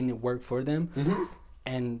making it work for them. Mm-hmm.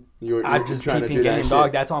 And I've just peeping game,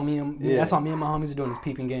 dog. That's all me and that's all me and my homies are doing is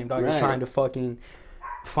peeping game, dog. Just trying to fucking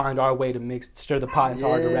find our way to stir the pot into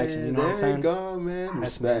our direction. You know what I'm saying? There you go, man.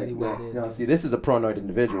 That's Respect. what it is. No, see, this is a pronoid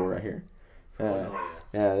individual right here.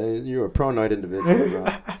 Yeah, you're a pronoid individual, bro.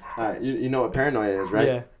 All right, you know what paranoia is, right?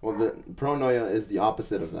 Yeah. Well, the pronoia is the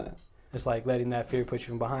opposite of that. It's like letting that fear put you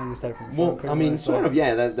from behind instead of from front. Well, I mean, sort of,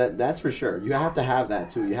 yeah. That's for sure. You have to have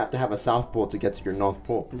that too. You have to have a south pole to get to your north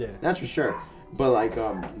pole. Yeah. That's for sure. But like,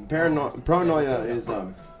 pronoia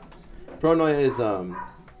is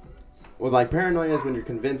well, like paranoia is when you're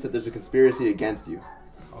convinced that there's a conspiracy against you.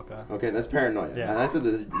 Okay, that's paranoia. Yeah. And that's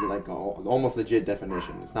like almost legit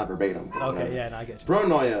definition. It's not verbatim. Okay, yeah, no, I get you.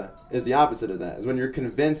 Pronoia is the opposite of that. Is when you're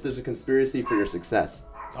convinced there's a conspiracy for your success.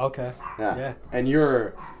 Okay. Yeah. And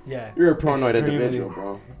you're a pronoid individual,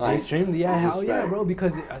 bro. Like, extremely, yeah, hell yeah, bro.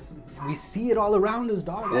 Because we see it all around us,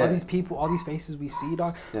 dog. Yeah. All these people, all these faces we see,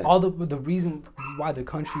 dog. Yeah. All the reason why the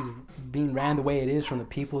country's being ran the way it is from the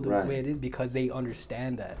people the way it is because they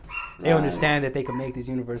understand that. They understand that they can make this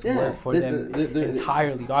universe work for them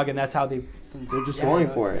entirely, dog. And that's how they're just going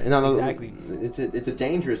for it. And exactly. It's a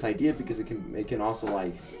dangerous idea because it can also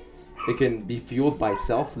like. It can be fueled by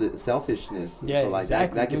selfishness. Yeah, so like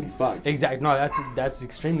exactly. that can be fucked. Exactly. No, that's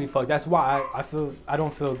extremely fucked. That's why I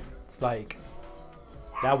don't feel like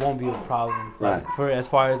that won't be a problem. Right. For as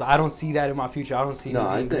far as I don't see that in my future. I don't see me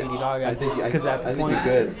being greedy, dog. I think point, you're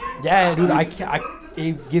good. Yeah, dude.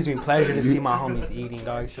 It gives me pleasure to see my homies eating,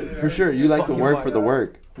 dog. For sure. You like the work for the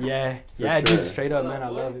work. Yeah, sure. Dude, straight up, man, I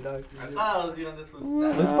love it, dog. I thought I was doing this was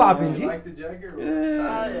What's poppin', G? Like the jacket?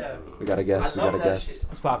 Yeah. We got a guest.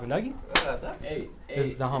 What's poppin', Dougie? Hey, This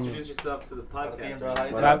is the homie. Introduce yourself to the podcast.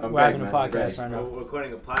 We're having a podcast right now. We're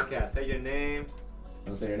recording a podcast. Say your name.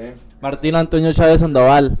 Want to say your name? Martín Antonio Chávez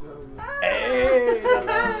Sandoval. Hey!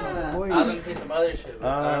 I was gonna say some other shit, but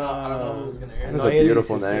I don't know who's gonna hear it. That's a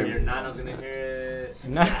beautiful name. Your nano's gonna hear it.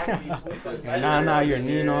 Nah, your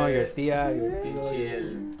Nino, your Tia, your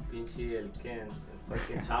Pinchi el Ken.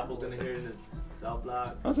 Fucking Chapo's gonna hear it in his cell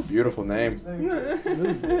block. That's a beautiful name.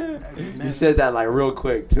 You said that like real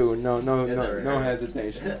quick too. No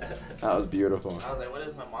hesitation. That was beautiful. I was like, what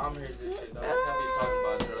if my mom hears this shit? I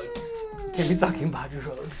can't be talking about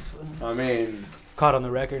drugs. I mean, caught on the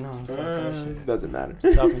record, no. Doesn't matter.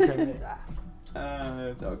 Self-incriminate.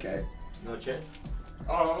 It's okay. No check.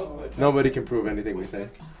 Nobody can prove anything we say.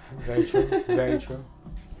 Very true. Very true.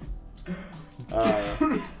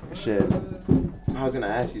 Shit. I was gonna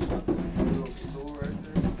ask you something.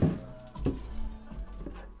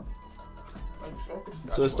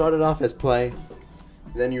 So it started off as play.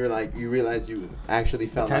 Then you realized you actually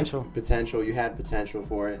felt potential. You had potential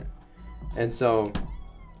for it, and so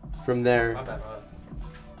from there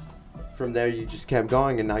you just kept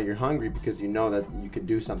going, and now you're hungry because you know that you could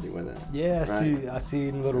do something with it. Yeah, I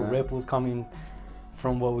see little ripples coming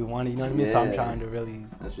from what we wanted. You know what I mean? So I'm trying to really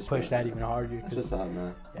push that even harder. That's what's up,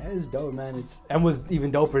 man. Yeah, it's dope, man. And what's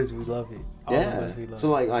even doper is we love it. All of us, we love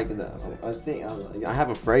so it. I think I have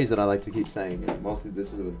a phrase that I like to keep saying. And mostly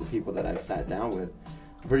this is with the people that I've sat down with.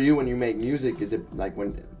 For you, when you make music, is it like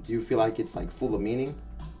do you feel like it's like full of meaning?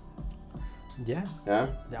 Yeah. Yeah.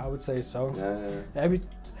 Yeah, I would say so. Yeah.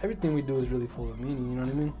 Everything we do is really full of meaning. You know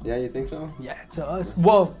what I mean? Yeah, you think so? Yeah, to us.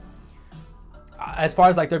 Well, as far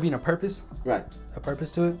as like there being a purpose. Right. A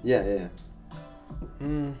purpose to it. Yeah.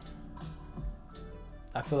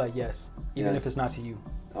 I feel like yes, even if it's not to you.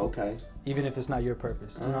 Okay. Even if it's not your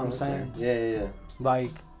purpose. You know what I'm saying? Yeah.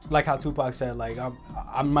 Like how Tupac said, like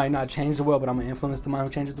I might not change the world, but I'm gonna influence the mind who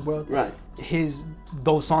changes the world. Right.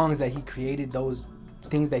 Those songs that he created, those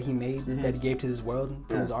things that he made, that he gave to this world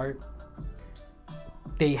from his art,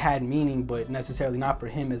 they had meaning, but necessarily not for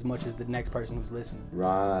him as much as the next person who's listening.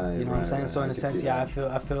 Right. You know what I'm saying? So in a sense, yeah,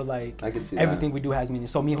 I feel like I can see everything we do has meaning.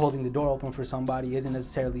 So me holding the door open for somebody isn't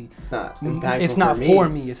necessarily. It's not impactful. It's not for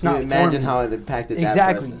me. It's not for me. Imagine how it impacted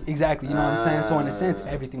exactly, that person. Exactly. You know what I'm saying? So in a sense,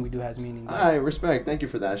 everything we do has meaning. I respect. Thank you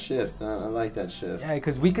for that shift. I like that shift. Yeah,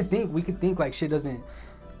 because we could think like shit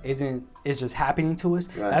is just happening to us.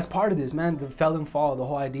 Right. That's part of this, man. The fell and fall, the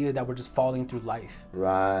whole idea that we're just falling through life,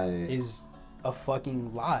 right, is a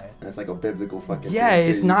fucking lie. That's like a biblical fucking. Yeah,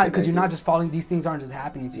 thing it's not, because you're not just falling. These things aren't just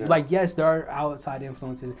happening to you. Yeah. Like, yes, there are outside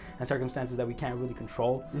influences and circumstances that we can't really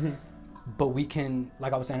control. Mm-hmm. But we can,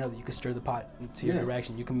 like I was saying earlier, you can stir the pot to your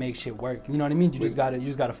direction. You can make shit work. You know what I mean? You just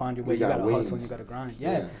gotta find your way. You gotta hustle and you gotta grind.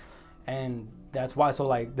 Yeah. And that's why. So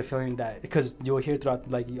like the feeling that, because you'll hear throughout,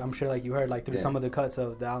 like I'm sure like you heard like through some of the cuts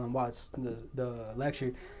of the Alan Watts the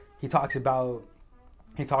lecture, he talks about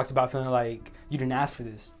feeling like you didn't ask for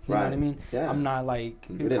this. You know what I mean? Yeah. I'm not like,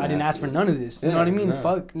 I didn't ask for none of this. You know what I mean? No.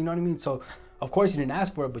 Fuck. You know what I mean? So of course you didn't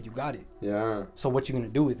ask for it, but you got it. Yeah. So what you gonna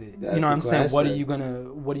do with it? That's you know what I'm saying? question.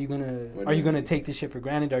 Are you gonna take this shit for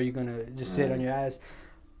granted? Are you gonna just sit on your ass?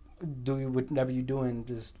 Do whatever you do and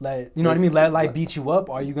just let, you know what I mean? Let life beat you up.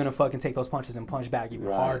 Or are you gonna fucking take those punches and punch back even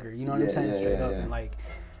harder? You know what I'm saying? Straight up. And like,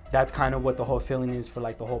 that's kind of what the whole feeling is for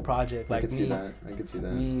like the whole project. Like I could see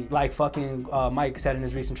that. Me, like fucking Mike said in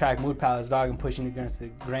his recent track, Mood Palace, dog, and pushing against the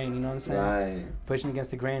grain. You know what I'm saying? Right. Pushing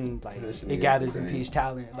against the grain, like it gathers in peace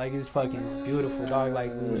talent. Like it's beautiful, dog.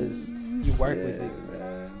 Like you work with it.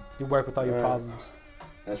 Man. You work with all your problems.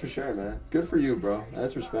 That's for sure, man. Good for you, bro.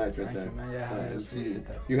 That's respect right there. You, man. Yeah, I appreciate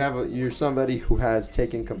that. You're somebody who has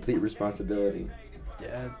taken complete responsibility.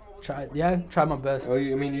 Yeah, try my best. Oh,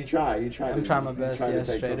 you try. I'm trying my best. To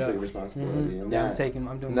take straight complete up. responsibility. Mm-hmm.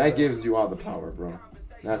 I'm doing. And that gives you all the power, bro.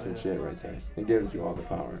 That's the shit right there. It gives you all the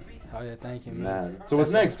power. Oh yeah, thank you, man. So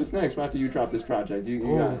what's next? After you drop this project? You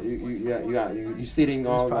seeding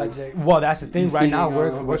all this project. Well, that's the thing. Right now,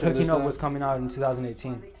 we're cooking up what's coming out in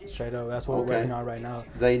 2018. Straight up, that's what we're working on right now.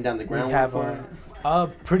 Laying down the groundwork for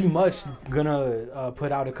it. Pretty much gonna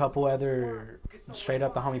put out a couple other. Straight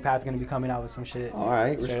up, the homie Pat's gonna be coming out with some shit. All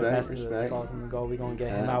right, respect. That's ultimate goal. We're gonna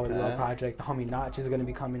get him out with a little project. The homie Notch is gonna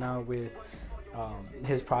be coming out with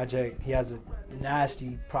his project. He has a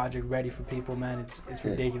nasty project ready for people, man. It's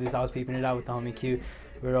ridiculous. I was peeping it out with the homie Q.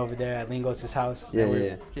 We were over there at Lingos' house.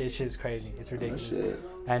 It's just crazy. It's ridiculous.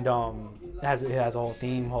 And it has a whole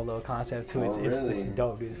theme, whole little concept to it. It's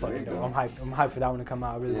dope, dude. It's fucking dope. I'm hyped for that one to come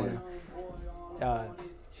out. I really wanna.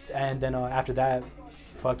 And then after that,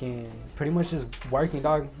 fucking pretty much just working,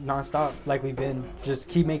 dog, nonstop, like we've been. Just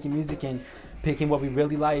keep making music and picking what we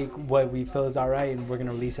really like, what we feel is alright, and we're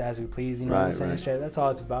gonna release it as we please. You know what I'm saying? Straight. That's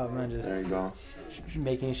all it's about, man. Just there you go.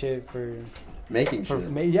 Making shit for.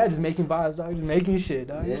 Just making vibes, dog. Just making shit,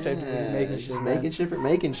 dog. Yeah, just making shit.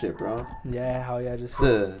 Making shit, bro. Yeah, hell yeah. Just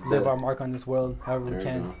live our mark on this world, however we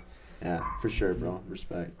can. Yeah, for sure, bro.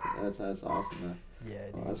 Respect. That's awesome, man. Yeah.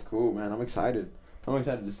 Oh, that's cool, man. I'm excited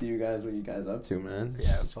to see you guys. What you guys up to, man?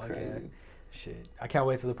 Yeah, it's crazy. Yeah. Shit, I can't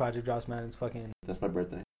wait till the project drops, man. It's fucking. That's my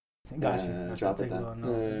birthday. Gotcha. Drop it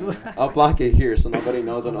down. I'll block it here so nobody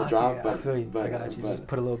knows when I'll drop. I feel you. I got you. Just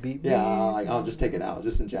put a little beat. Yeah, I'll just take it out,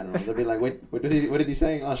 just in general. They'll be like, "Wait, what did he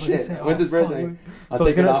say? Oh shit, when's his birthday?" I'll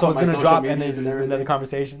take it off my social medias and there's another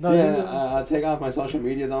conversation. I'll take off my social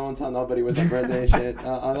medias. I won't tell nobody when's my birthday and shit.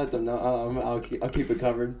 I'll let them know. I'll keep it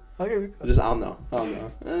covered. Okay. I'll know.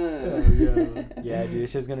 Yeah,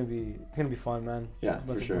 dude, it's gonna be fun, man. Yeah,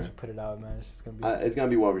 for sure. Once we put it out, man, it's just gonna be. It's gonna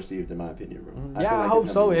be well received, in my opinion, bro. I hope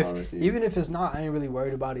so. Even if it's not, I ain't really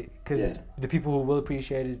worried about it, because the people who will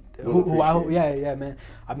appreciate it, man.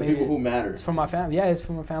 People who matter. It's from my family. Yeah, it's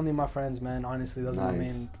from my family and my friends, man. Honestly, those are my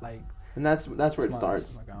main like. And that's where it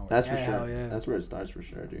starts. That's for sure. Yeah. That's where it starts for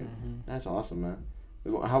sure, dude. Mm-hmm. That's awesome, man.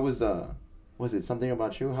 How was it Something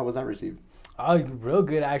About You? How was that received? Oh, real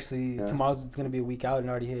good actually. Yeah. Tomorrow's it's gonna be a week out and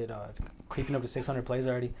already hit. It's creeping up to 600 plays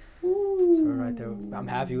already. Ooh. So we're right there. I'm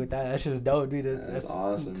happy with that. That's just dope, dude. That's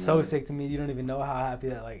awesome. So man. Sick to me. You don't even know how happy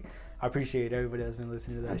that like. I appreciate everybody that's been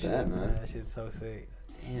listening to that shit. Man. That shit's so sick.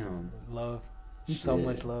 Damn. Love. So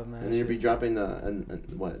much love, man. And you'll be dropping You're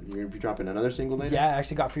gonna be dropping another single later? Yeah, I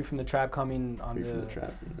actually got Free From The Trap coming on Free From The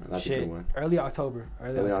Trap. That's shit, a good one. Early October.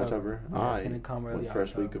 Early October? Yeah, it's gonna come early October.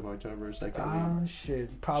 First week of October, second week?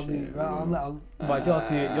 Shit. Probably. But you'll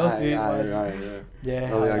see it.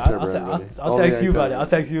 Yeah. Early October. I'll text you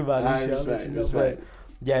about it. Respect.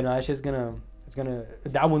 Yeah, no, it's just gonna.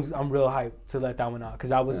 That one's. I'm real hyped to let that one out, because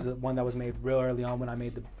that was one that was made real early on when I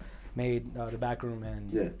made the back room,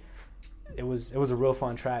 and it was a real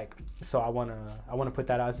fun track. So I wanna put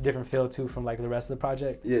that out. It's a different feel too from like the rest of the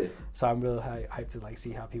project. Yeah. So I'm really hyped to like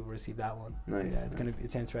see how people receive that one. Nice. Yeah,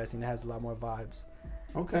 it's interesting. It has a lot more vibes.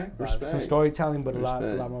 Okay. Respect. Some storytelling, but Respect.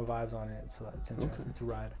 a lot more vibes on it. So it's interesting. It's a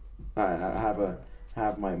ride. All right. I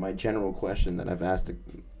have my general question that I've asked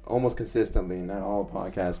almost consistently, not all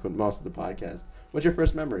podcasts, but most of the podcasts. What's your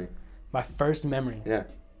first memory? My first memory. Yeah.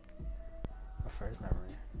 My first memory.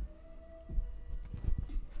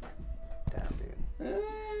 Damn, dude.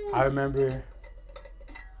 I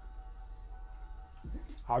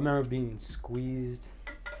remember being squeezed.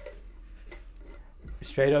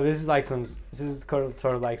 Straight up, this is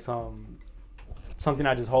sort of like something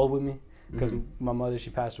I just hold with me because my mother, she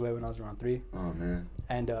passed away when I was around 3. Oh man.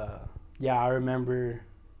 And yeah, I remember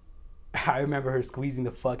her squeezing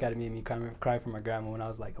the fuck out of me and me crying for my grandma when I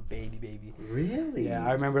was like a baby. Really? Yeah,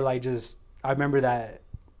 I remember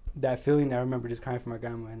that feeling. I remember just crying for my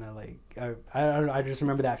grandma, and I just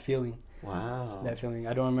remember that feeling. Wow. That feeling.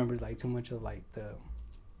 I don't remember like too much of like the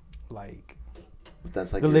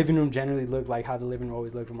that's like the living room generally looked like how the living room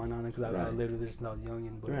always looked with my nana because I lived with her since I was young.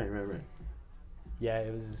 But right. Yeah,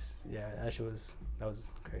 it was. Yeah, that was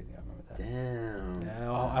crazy. I remember that. Damn.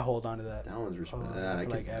 Yeah, I hold on to that. That one's respect. I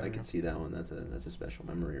can see that one. That's a special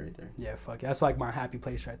memory right there. Yeah, fuck. That's like my happy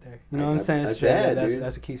place right there. You know what I'm saying? I bet, dude.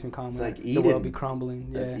 That's what keeps me calm. It's like the world be crumbling.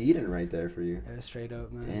 Yeah. That's Eden right there for you. Yeah, straight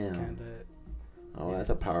up, man. Damn. Can't do it. Oh, that's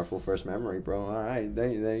a powerful first memory, bro. All right,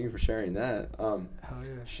 thank you for sharing that. Hell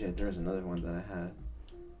yeah. Shit, there was another one that I had.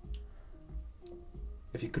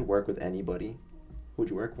 If you could work with anybody, who would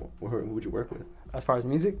you work with? Who would you work with? As far as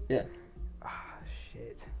music? Yeah. Ah,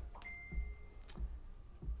 shit.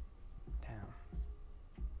 Damn.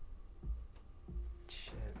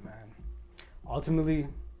 Shit, man. Ultimately,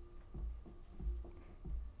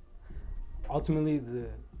 I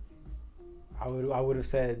would have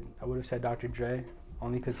said Dr. Dre,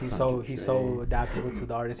 only because he's so adaptable to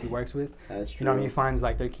the artists he works with. That's true. You know what I mean? He finds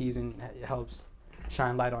like their keys and helps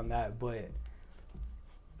shine light on that. But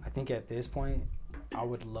I think at this point, I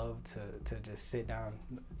would love to just sit down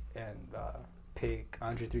and pick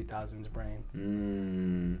Andre 3000's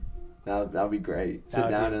brain. That'd be great. Sit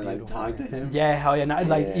down and like talk to him. Yeah, hell yeah. Not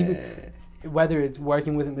like even whether it's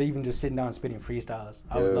working with him or even just sitting down and spitting freestyles.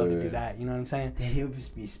 I would love to do that. You know what I'm saying? Yeah, he'll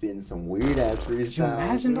just be spitting some weird ass freestyles. Could you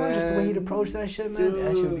imagine though, just the way he'd approach that shit, man? Dude.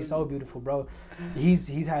 That shit would be so beautiful, bro. He's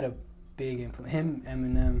had a big influence. Him,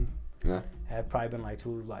 Eminem, have probably been like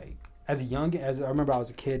two like as I remember I was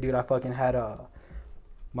a kid, dude. I fucking had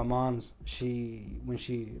my mom's. When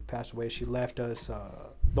she passed away, she left us.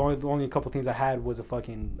 The only couple things I had was a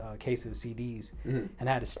fucking case of CDs, and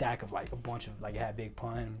I had a stack of like a bunch of like it had Big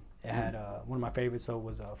Pun. It had one of my favorites. So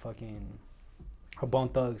was fucking Bone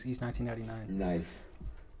Thugs, East 1999. Nice.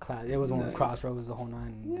 Class. It was one of Crossroads, the whole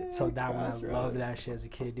 9. Yeah, so that one, I loved that shit as a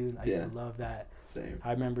kid, dude. I used to love that. Same.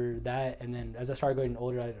 I remember that, and then as I started getting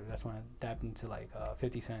older, that's when I dabbed into like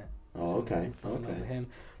 50 Cent. Oh, okay. With him,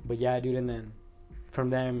 but yeah, dude, and then from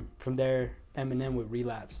there, Eminem with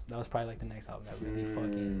Relapse. That was probably like the next album that really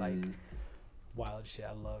fucking like wild shit.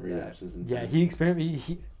 I love Relapse that. Was intense. Yeah, he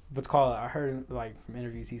experimented. What's called? I heard like from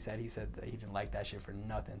interviews. He said that he didn't like that shit for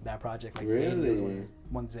nothing. That project, like really,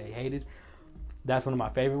 ones they hated. That's one of my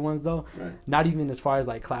favorite ones though. Right. Not even as far as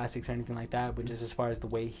like classics or anything like that, but just as far as the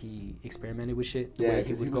way he experimented with shit. The way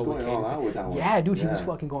he would go with all out with that one. Yeah, dude, he was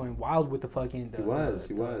fucking going wild with the fucking. He was.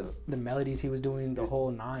 The melodies he was doing, the whole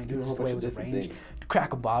 9, dude. Just the way it was arranged. Things.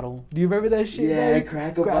 Crack a bottle. Do you remember that shit? Yeah, man?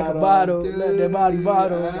 crack a bottle. Dude. Let that body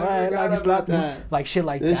bottle. Right, like it's like shit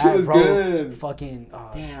like this that, shit was bro. good. Fucking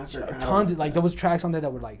damn, tons of like there was tracks on there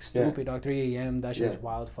that were like stupid. Dog 3 AM. That shit was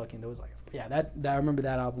wild. Fucking there was like that I remember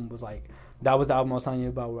that album was like. That was the album I was telling you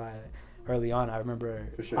about early on. I remember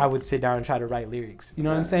I would sit down and try to write lyrics. You know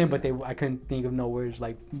what I'm saying? But I couldn't think of no words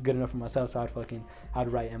like good enough for myself. So I'd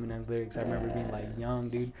write Eminem's lyrics. I remember being like young,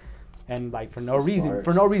 dude, and like for no reason,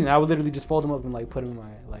 I would literally just fold them up and like put them in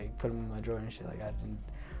my drawer and shit. Like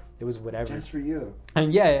it was whatever. Just for you.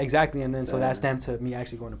 And yeah, exactly. And then so that stemmed to me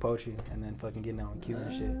actually going to poetry and then fucking getting out on cue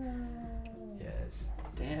and shit. Yes.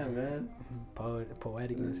 Damn, man.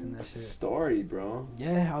 Poeticness and that shit. Story, bro.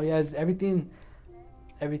 Yeah, oh yeah, it's everything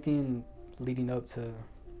leading up to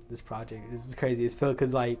this project. It's crazy. It's filled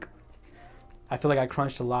because like I feel like I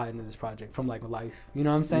crunched a lot into this project from like life. You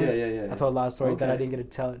know what I'm saying? Yeah. I told a lot of stories that I didn't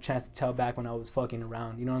get a chance to tell back when I was fucking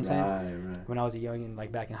around. You know what I'm saying? Right. When I was a youngin',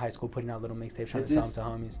 like back in high school, putting out little mixtapes, trying to sell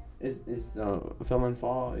them to homies. Is Felon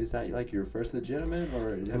Fall? Is that like your first legitimate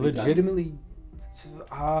or? Legitimately.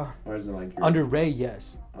 Or is it like Under Ray?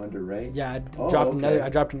 Yes. Under Ray? Yeah, I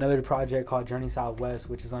dropped another project called Journey Southwest,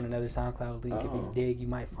 which is on another SoundCloud link. If you dig, you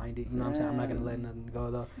might find it. You know what I'm saying? I'm not gonna let nothing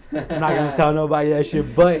go though. I'm not gonna tell nobody that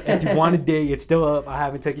shit. But if you want to dig, it's still up. I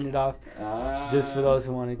haven't taken it off. Just for those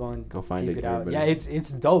who want to go find it out. Yeah,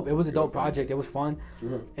 it's dope. It was a dope project. It was fun.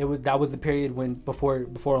 That was the period when before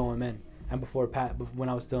OMN. And before when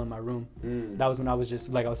I was still in my room, that was when I was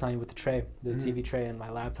just, like I was telling you, with the tray, the TV tray and my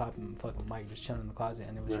laptop and fucking mic just chilling in the closet,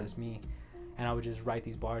 and it was just me. And I would just write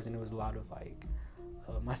these bars, and it was a lot of like,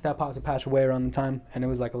 my steppops had passed away around the time, and it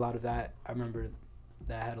was like a lot of that. I remember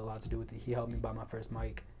that had a lot to do with it. He helped me buy my first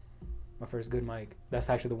mic, my first good mic. That's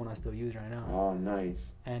actually the one I still use right now. Oh,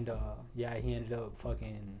 nice. And yeah, he ended up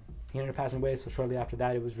passing away. So shortly after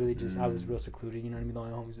that, it was really just I was real secluded. You know what I mean? The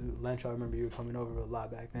only homies, Lencho, I remember you were coming over a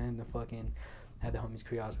lot back then. The fucking had the homies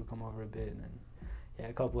Krios would come over a bit, and then yeah,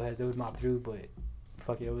 a couple of heads. It would mop through, but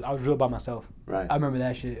fuck it, I was real by myself. Right. I remember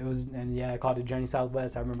that shit. It was, and yeah, I called it Journey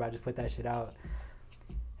Southwest. I remember I just put that shit out,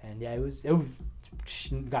 and yeah,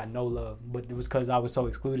 it got no love, but it was because I was so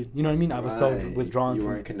excluded. You know what I mean? I was so withdrawn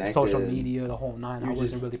from social media, the whole nine. I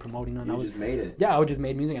wasn't really promoting nothing. You just made it. Yeah, I just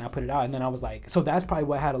made music and I put it out, and then I was like, so that's probably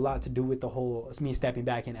what had a lot to do with the whole me stepping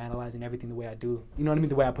back and analyzing everything the way I do. You know what I mean?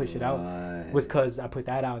 The way I push it out was because I put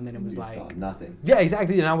that out, and then it was like nothing. Yeah,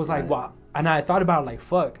 exactly. And I was like, wow. And I thought about it like,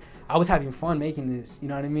 fuck. I was having fun making this. You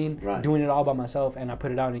know what I mean? Right. Doing it all by myself, and I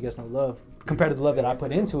put it out, and it gets no love compared to the love that I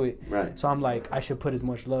put into it. Right. So I'm like, I should put as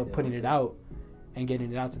much love putting it out and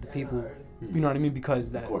getting it out to the people, you know what I mean?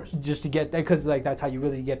 Because that, just to get that, because like that's how you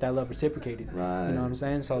really get that love reciprocated. Right. You know what I'm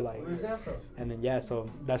saying? So like, and then yeah, so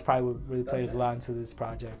that's probably what really plays a lot into this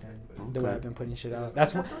project and the way I've been putting shit out.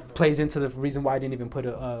 That's what plays into the reason why I didn't even put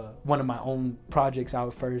one of my own projects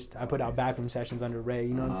out first. I put out Backroom Sessions under Ray.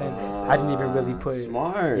 You know what I'm saying? I didn't even really put.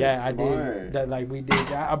 Smart. Yeah, I did that. Like we did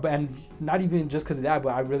that, and not even just because of that, but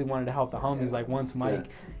I really wanted to help the homies. Like once Mike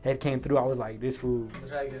had came through, I was like, this fool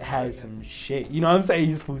has some shit. You know what I'm saying?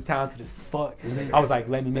 This fool's talented as fuck. I was like,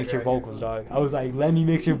 let me mix your vocals, dog. I was like, let me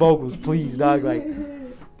mix your vocals, please, dog. Like,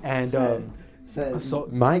 and so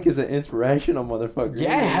Mike is an inspirational motherfucker.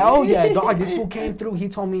 Yeah, hell yeah, dog. This fool came through. He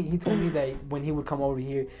told me that when he would come over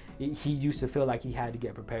here, he used to feel like he had to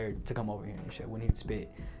get prepared to come over here and shit when he'd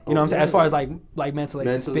spit. You know what I'm saying? As far as like mentally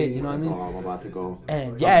to spit, you know what I mean? Oh, I'm about to go.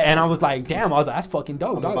 And yeah, and I was like, damn, I was like, that's fucking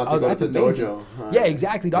dope, dog. I was like, that's amazing. Dojo. Yeah,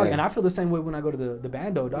 exactly, dog. Yeah. And I feel the same way when I go to the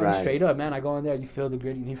bando, dog. Right. Straight up, man. I go in there, you feel the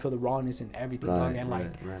gritty, and you feel the rawness and everything, dog. And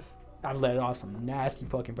like, I've let off some nasty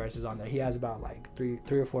fucking verses on there. He has about like three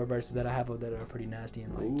or four verses that I have that are pretty nasty,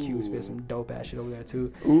 and like Q spit some dope ass shit over there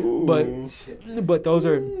too. But those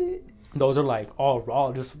are like all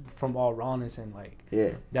raw, just from all rawness, and like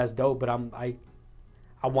that's dope. But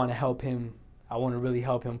I want to help him. I want to really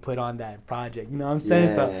help him put on that project. You know what I'm saying?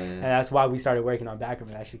 Yeah. So, and that's why we started working on Backroom.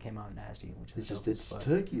 It actually came out nasty, which is it just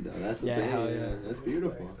took you though. That's the thing. Hell yeah. That's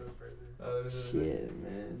beautiful. Shit,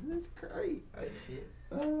 man, that's great.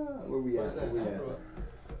 Where we at?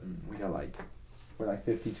 We're like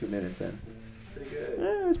 52 minutes in. Pretty good.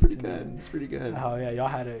 Yeah, it's pretty good. It's pretty good. Oh yeah, y'all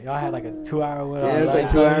had like a 2 hour one. Yeah, it was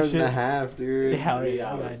like 2 hours and a half, dude. Hell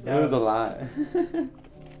yeah, it was a lot.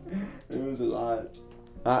 It was a lot.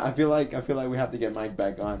 I feel like we have to get Mike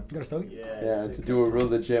back on. You got a stogie? Yeah, to do a real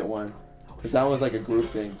legit one, cause that was like a group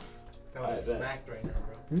thing. That was smacked right now,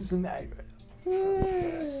 bro. You smacked right now.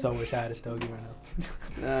 So wish I had a stogie right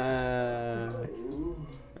now.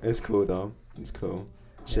 It's cool though. It's cool.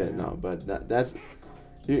 Shit, no, but that's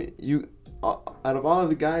you. Out of all of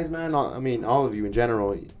the guys, man, I mean, all of you in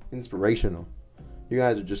general, inspirational. You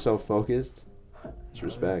guys are just so focused. It's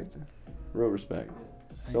respect, real respect.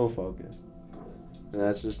 So focused. And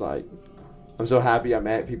that's just like, I'm so happy I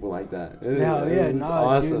met people like that. It's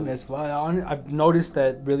awesome. Dude, that's why I've noticed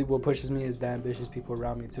that really what pushes me is the ambitious people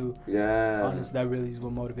around me too. Yeah. Honestly, that really is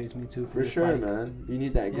what motivates me too. For sure, man. You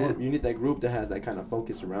need that group. You need that group that has that kind of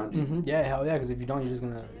focus around you. Mm-hmm. Yeah, hell yeah. Because if you don't, you're just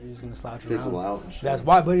gonna slouch fizzle around. Out. That's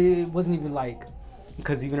why. But it wasn't even like,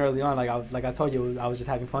 because even early on, like I told you, I was just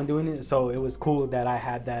having fun doing it. So it was cool that I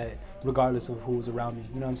had that, regardless of who was around me.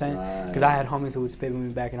 You know what I'm saying? Because I had homies who would spit with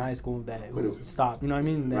me back in high school that would stop. You know what I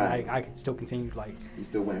mean? And I could still continue, like. You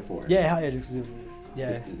still went for it. Yeah, hell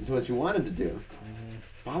yeah. It's what you wanted to do. Mm-hmm.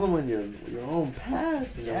 Following your own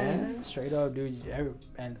path. Yeah, straight up, dude.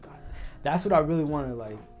 And that's what I really want to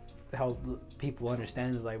like help people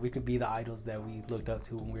understand is like we could be the idols that we looked up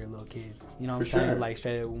to when we were little kids. You know what I'm saying? Like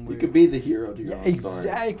straight up when you could be the hero to your own story.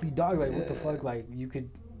 Exactly, dog. Like what the fuck? Like you could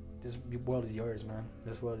this world is yours, man.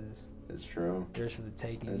 This world is. It's true. Yours for the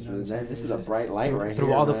taking. It's You know what I'm saying? this It's is a just bright light right through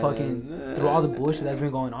here. all the man. through all the bullshit that's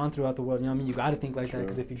been going on throughout the world. You know what I mean? You gotta think like that, True,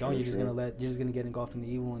 because if you true, don't, you're just true. gonna get engulfed in the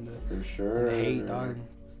evil and the, For sure. and the hate, dog.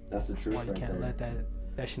 That's the truth Why you right can't there. let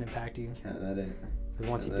that shit impact you. Can't let it.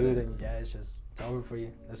 Because once you Can't do, let it. then yeah, it's over for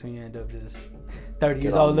you. That's when you end up just 30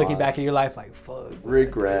 years all old, looking lost. back at your life like fuck.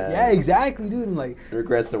 Regret. Yeah, exactly, dude. I'm like,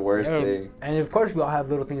 Regret's the worst yeah, thing. and of course we all have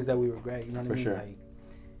little things that we regret. You know what For I mean? sure. Like,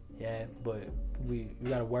 yeah, but you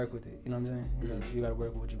gotta work with it. You know what I'm saying? Mhm. You gotta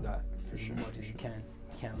work with what you got For as sure, much for as you sure. can.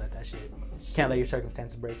 You can't let that shit. You can't let your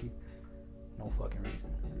circumstances break you. No fucking reason.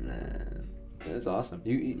 Man, that's awesome.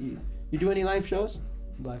 You do any live shows?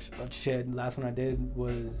 Life shit. Last one I did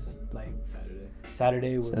was like Saturday.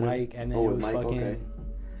 Saturday with Saturday? Mike, and then Oh, it with was Mike, fucking. okay.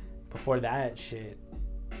 Before that shit.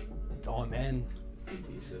 Oh man,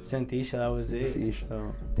 Cynthia, that was it.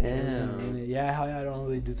 Show. It's been a Damn. minute. Yeah, hell yeah, I don't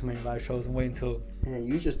really do too many live shows. I'm waiting until. Man,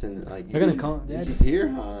 you just in like. They're gonna come. You Yeah, just here,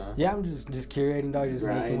 huh? Yeah, I'm just curating, dog. Just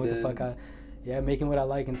making what the Grinding. fuck making what I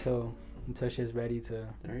like until shit's ready to.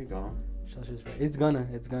 There you go. Shit's ready. It's gonna,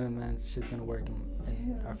 man. Shit's gonna work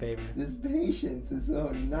in our favor. This patience is so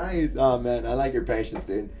nice. Oh man, I like your patience,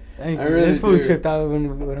 dude. Thank I you. really This fool do. tripped out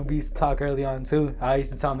when we used to talk early on too. I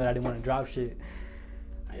used to tell him that I didn't want to drop shit.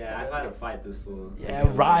 Yeah, I've had to fight this fool. Yeah,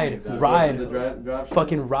 Ride. Drop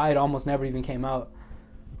Fucking Ride almost never even came out.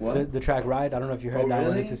 What? The track Ride. I don't know if you heard Oh, that one.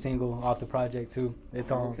 really? It's a single off the project too. It's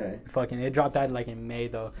on. Okay. Fucking. It dropped out like in May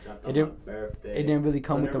though. Dropped It on didn't- my birthday. It didn't really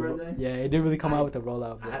come On with the. your birthday? Yeah, it didn't really come out with the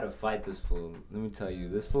rollout. I But had to fight this fool. Let me tell you,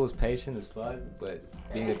 this fool is patient as fuck, but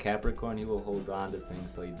being a Capricorn, he will hold on to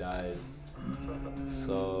things till he dies.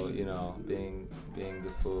 So, you know, being the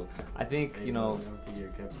fool. I think, you know, You're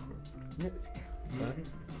Capricorn. What?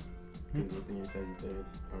 You think you're Sagittarius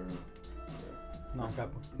or? No, I'm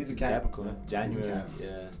Capricorn. He's a Capricorn. January, Cap.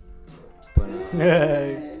 yeah. But,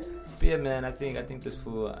 Yeah. but yeah, man, I think this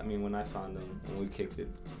fool, I mean, when I found him, when we kicked it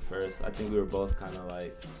first, I think we were both kind of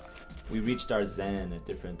like, we reached our zen at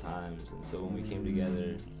different times. And so when we came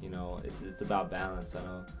together, you know, it's about balance. I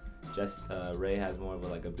know Ray has more of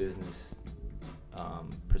a business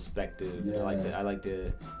perspective. Yeah. I like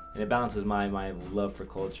to, and it balances my love for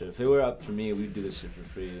culture. If it were up to me, we'd do this shit for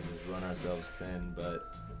free and just run ourselves thin.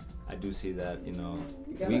 But I do see that, you know,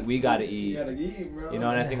 we gotta eat. You gotta eat, bro. You know,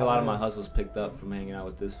 and I think a lot of my hustle's picked up from hanging out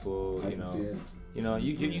with this fool. You know,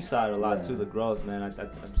 you saw it a lot too. The growth, man. I'm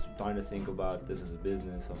starting to think about this as a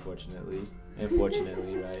business. Unfortunately,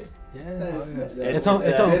 right? Yeah. It's It's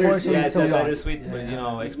unfortunate. Yeah, it's until a we all- bittersweet, but you Yeah.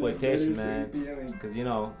 know, exploitation, man. Because you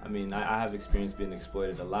know, I mean, I have experience being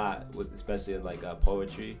exploited a lot with, especially like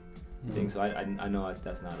poetry things. So I know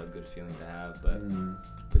that's not a good feeling to have,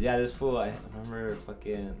 but yeah, this fool. I remember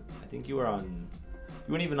fucking. I think you weren't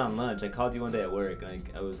even on lunch. I called you one day at work, and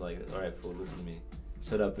I was like, all right, fool, listen to me.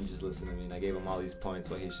 Shut up and just listen to me. And I gave him all these points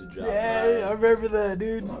what he should drop. Yeah, I remember that,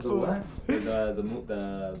 dude.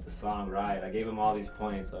 The song Ride. I gave him all these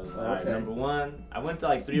points. I was like, all right, Okay. number one. I went to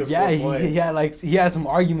like 3 or 4 Yeah, points. he had some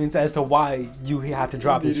arguments as to why you have to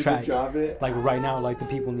drop this track. Drop it. Like right now, like the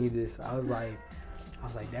people need this. I was like,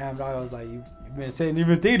 damn, dog. I was like, you've been sitting,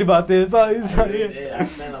 even thinking about this. I was I like, really did. I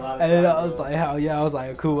spent a lot of and time. then I was bro. like, hell yeah. I was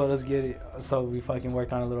like, cool, well, let's get it. So we fucking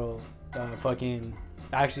worked on a little fucking.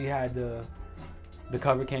 I actually had the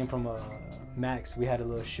cover came from Max. We had a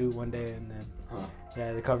little shoot one day, and then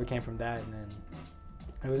yeah, the cover came from that, and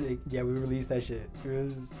then we released that shit.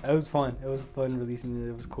 It was fun. It was fun releasing it.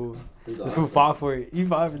 It was cool. This fool fought for it. He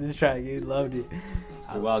fought for this track. He loved it.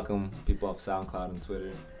 You're welcome, people off SoundCloud and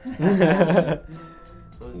Twitter.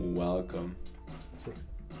 Welcome. 6th.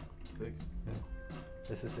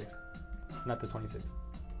 This is 6th, not the 26th.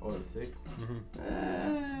 Oh, the 6th?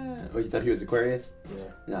 Mm-hmm. Oh, you thought he was Aquarius? Yeah.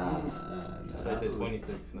 Nah. That's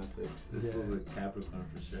 26, not 6. This Yeah. was a Capricorn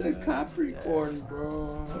for It's sure. a Capricorn,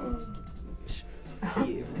 bro.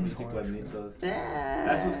 Sí, pinche cuernitos.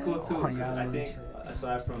 That's what's cool too. Oh, 'cause yeah, I think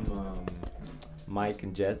aside from Mike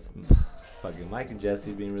and Mike and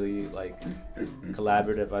Jesse being really like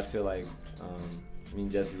collaborative, I feel like me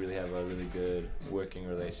and Jesse really have a really good working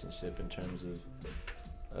relationship in terms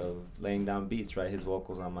of laying down beats. Right, his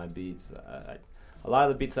vocals on my beats. A lot of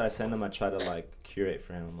the beats that I send him, I try to like curate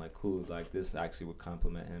for him. I'm like, cool, like this actually would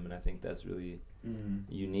complement him, and I think that's really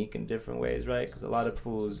unique in different ways, right? Because a lot of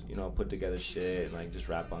fools, you know, put together shit and like just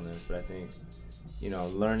rap on this, but I think, you know,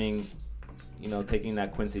 learning, you know, taking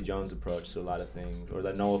that Quincy Jones approach to a lot of things, or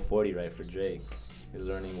that Noah 40, right, for Drake, is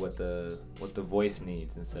learning what the voice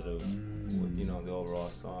needs instead of what, you know, the overall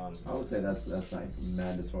song. I would say that's like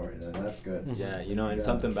mandatory. That's good. Yeah, you know, and Yeah.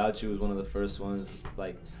 Something About You was one of the first ones,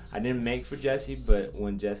 like, I didn't make for Jesse, but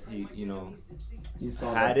when Jesse, you know,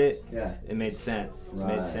 had it, Yeah. it made sense. It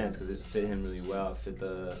made sense because it fit him really well. It fit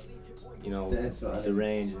the, the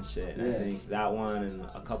range and shit. And I think that one and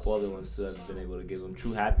a couple other ones too I've been able to give him.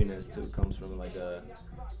 True Happiness too comes from like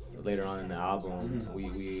later on in the album.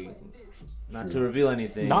 We not to reveal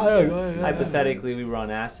anything. Hypothetically, we were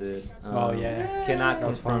on acid. Cannot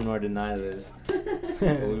confirm nor deny this.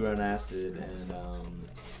 But we were on acid,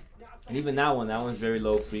 and even that one's very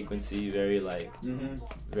low frequency, very like,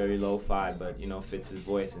 very lo-fi, but fits his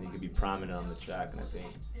voice, and he could be prominent on the track. And I think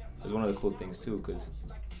it was one of the cool things too, because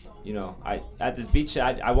I at this beat shit,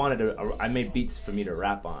 I made beats for me to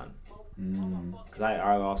rap on, because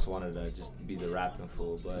I also wanted to just be the rapping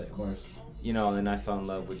fool, but of course. And then I fell in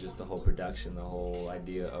love with just the whole production, the whole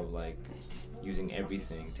idea of like using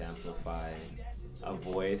everything to amplify a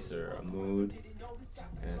voice or a mood.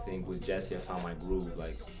 And I think with Jesse, I found my groove.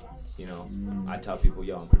 Like, I tell people,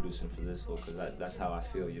 yo, I'm producing for this fool, because that's how I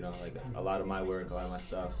feel. Like a lot of my work, a lot of my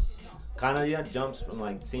stuff, kind of jumps from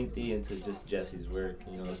like Cynthia into just Jesse's work.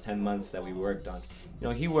 Those 10 months that we worked on.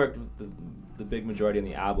 He worked with the big majority on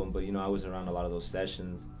the album, but I was around a lot of those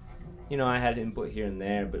sessions. I had input here and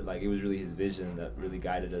there, but like it was really his vision that really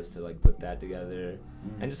guided us to like put that together,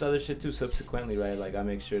 and just other shit too. Subsequently, right? Like I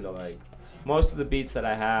make sure to like most of the beats that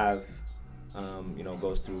I have,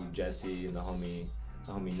 goes through Jesse and the homie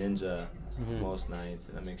Ninja most nights,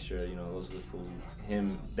 and I make sure those are the full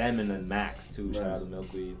them, and then Max too. Right. Shout out to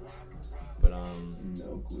Milkweed. But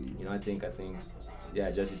Milkweed. I think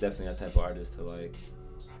Jesse's definitely that type of artist to like.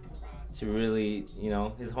 To really,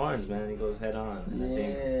 his horns, man, he goes head on. And I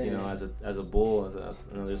think, as a bull,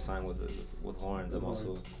 another sign with horns, I'm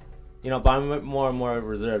also, but I'm more and more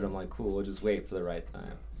reserved. I'm like, cool, we'll just wait for the right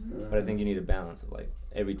time. But I think you need a balance of like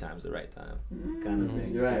every time's the right time, kind of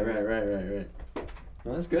thing. Right.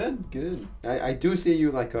 Well, that's good. I do see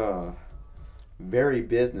you like a very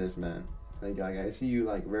businessman. Like I see you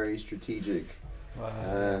like very strategic,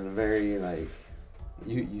 and very like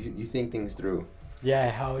you think things through.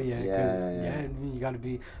 Yeah, hell yeah. You gotta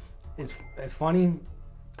be. It's funny,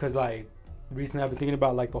 cause like recently I've been thinking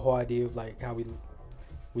about like the whole idea of like how we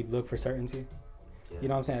look for certainty. Yeah. You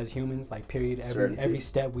know what I'm saying? As humans, like period, every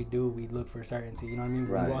step we do, we look for certainty. You know what I mean?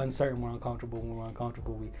 Right. When we're uncertain, we're uncomfortable. When we're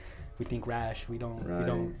uncomfortable, we think rash. We don't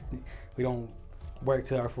work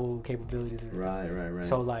to our full capabilities. Right.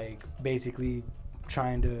 So like basically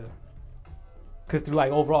trying to, cause through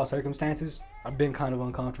like overall circumstances, I've been kind of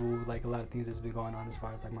uncomfortable with like a lot of things that's been going on as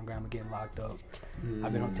far as like my grandma getting locked up.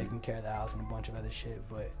 I've been taking care of the house and a bunch of other shit.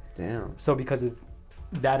 But damn. So because of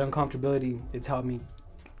that uncomfortability, it's helped me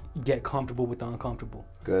get comfortable with the uncomfortable.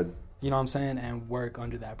 Good. You know what I'm saying? And work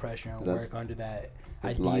under that pressure and work under that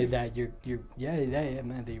idea life. That you're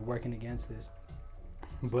man, that you're working against this.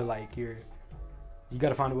 But like you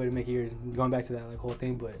gotta find a way to make it yours. Going back to that like whole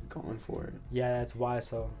thing, but going for it. Yeah, that's why.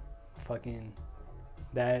 So fucking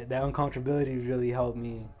that uncomfortability really helped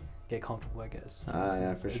me get comfortable, I guess.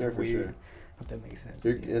 Yeah, for sure. If that makes sense.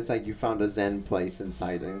 It's like you found a zen place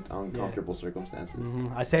inside uncomfortable circumstances.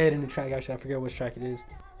 I say it in the track. Actually, I forget which track it is.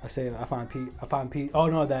 I say I find peace. Oh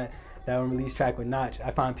no, that unreleased track with Notch.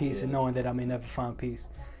 I find peace in knowing that I may never find peace.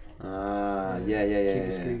 Yeah.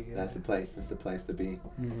 Discreet, That's the place. That's the place to be.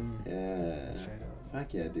 Yeah. Straight up.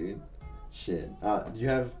 Fuck yeah, dude. Shit. Do you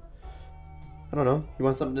have? I don't know. You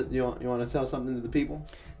want something? You want to sell something to the people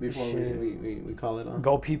before we call it on?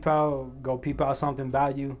 Go peep out something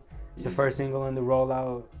about you. It's the first single in the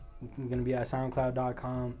rollout. It's gonna be at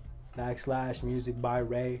SoundCloud.com/music by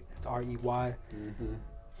Ray. It's REY.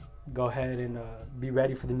 Go ahead and be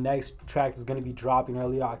ready for the next track. That's gonna be dropping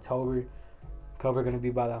early October. Cover gonna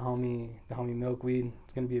be by the homie Milkweed.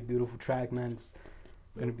 It's gonna be a beautiful track, man. It's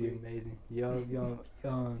gonna be amazing. Young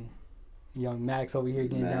Max over here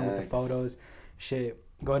getting down with the photos. Shit.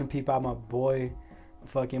 Go ahead and peep out my boy,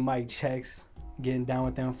 fucking Mike Checks, getting down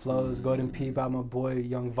with them flows. Go ahead and peep out my boy,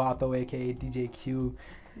 Young Vato, aka DJ Q.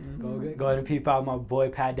 Go ahead and peep out my boy,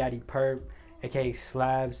 Pat Daddy Perp, aka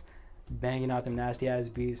Slabs, banging out them nasty ass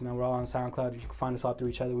beats, man. We're all on SoundCloud. You can find us all through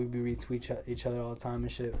each other. We be retweet each other all the time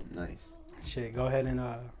and shit. Nice. Shit. Go ahead and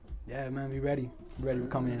yeah, man. Be ready. We're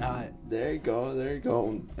coming in hot. There you go,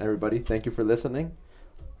 everybody. Thank you for listening,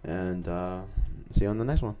 and see you on the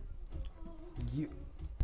next one. You.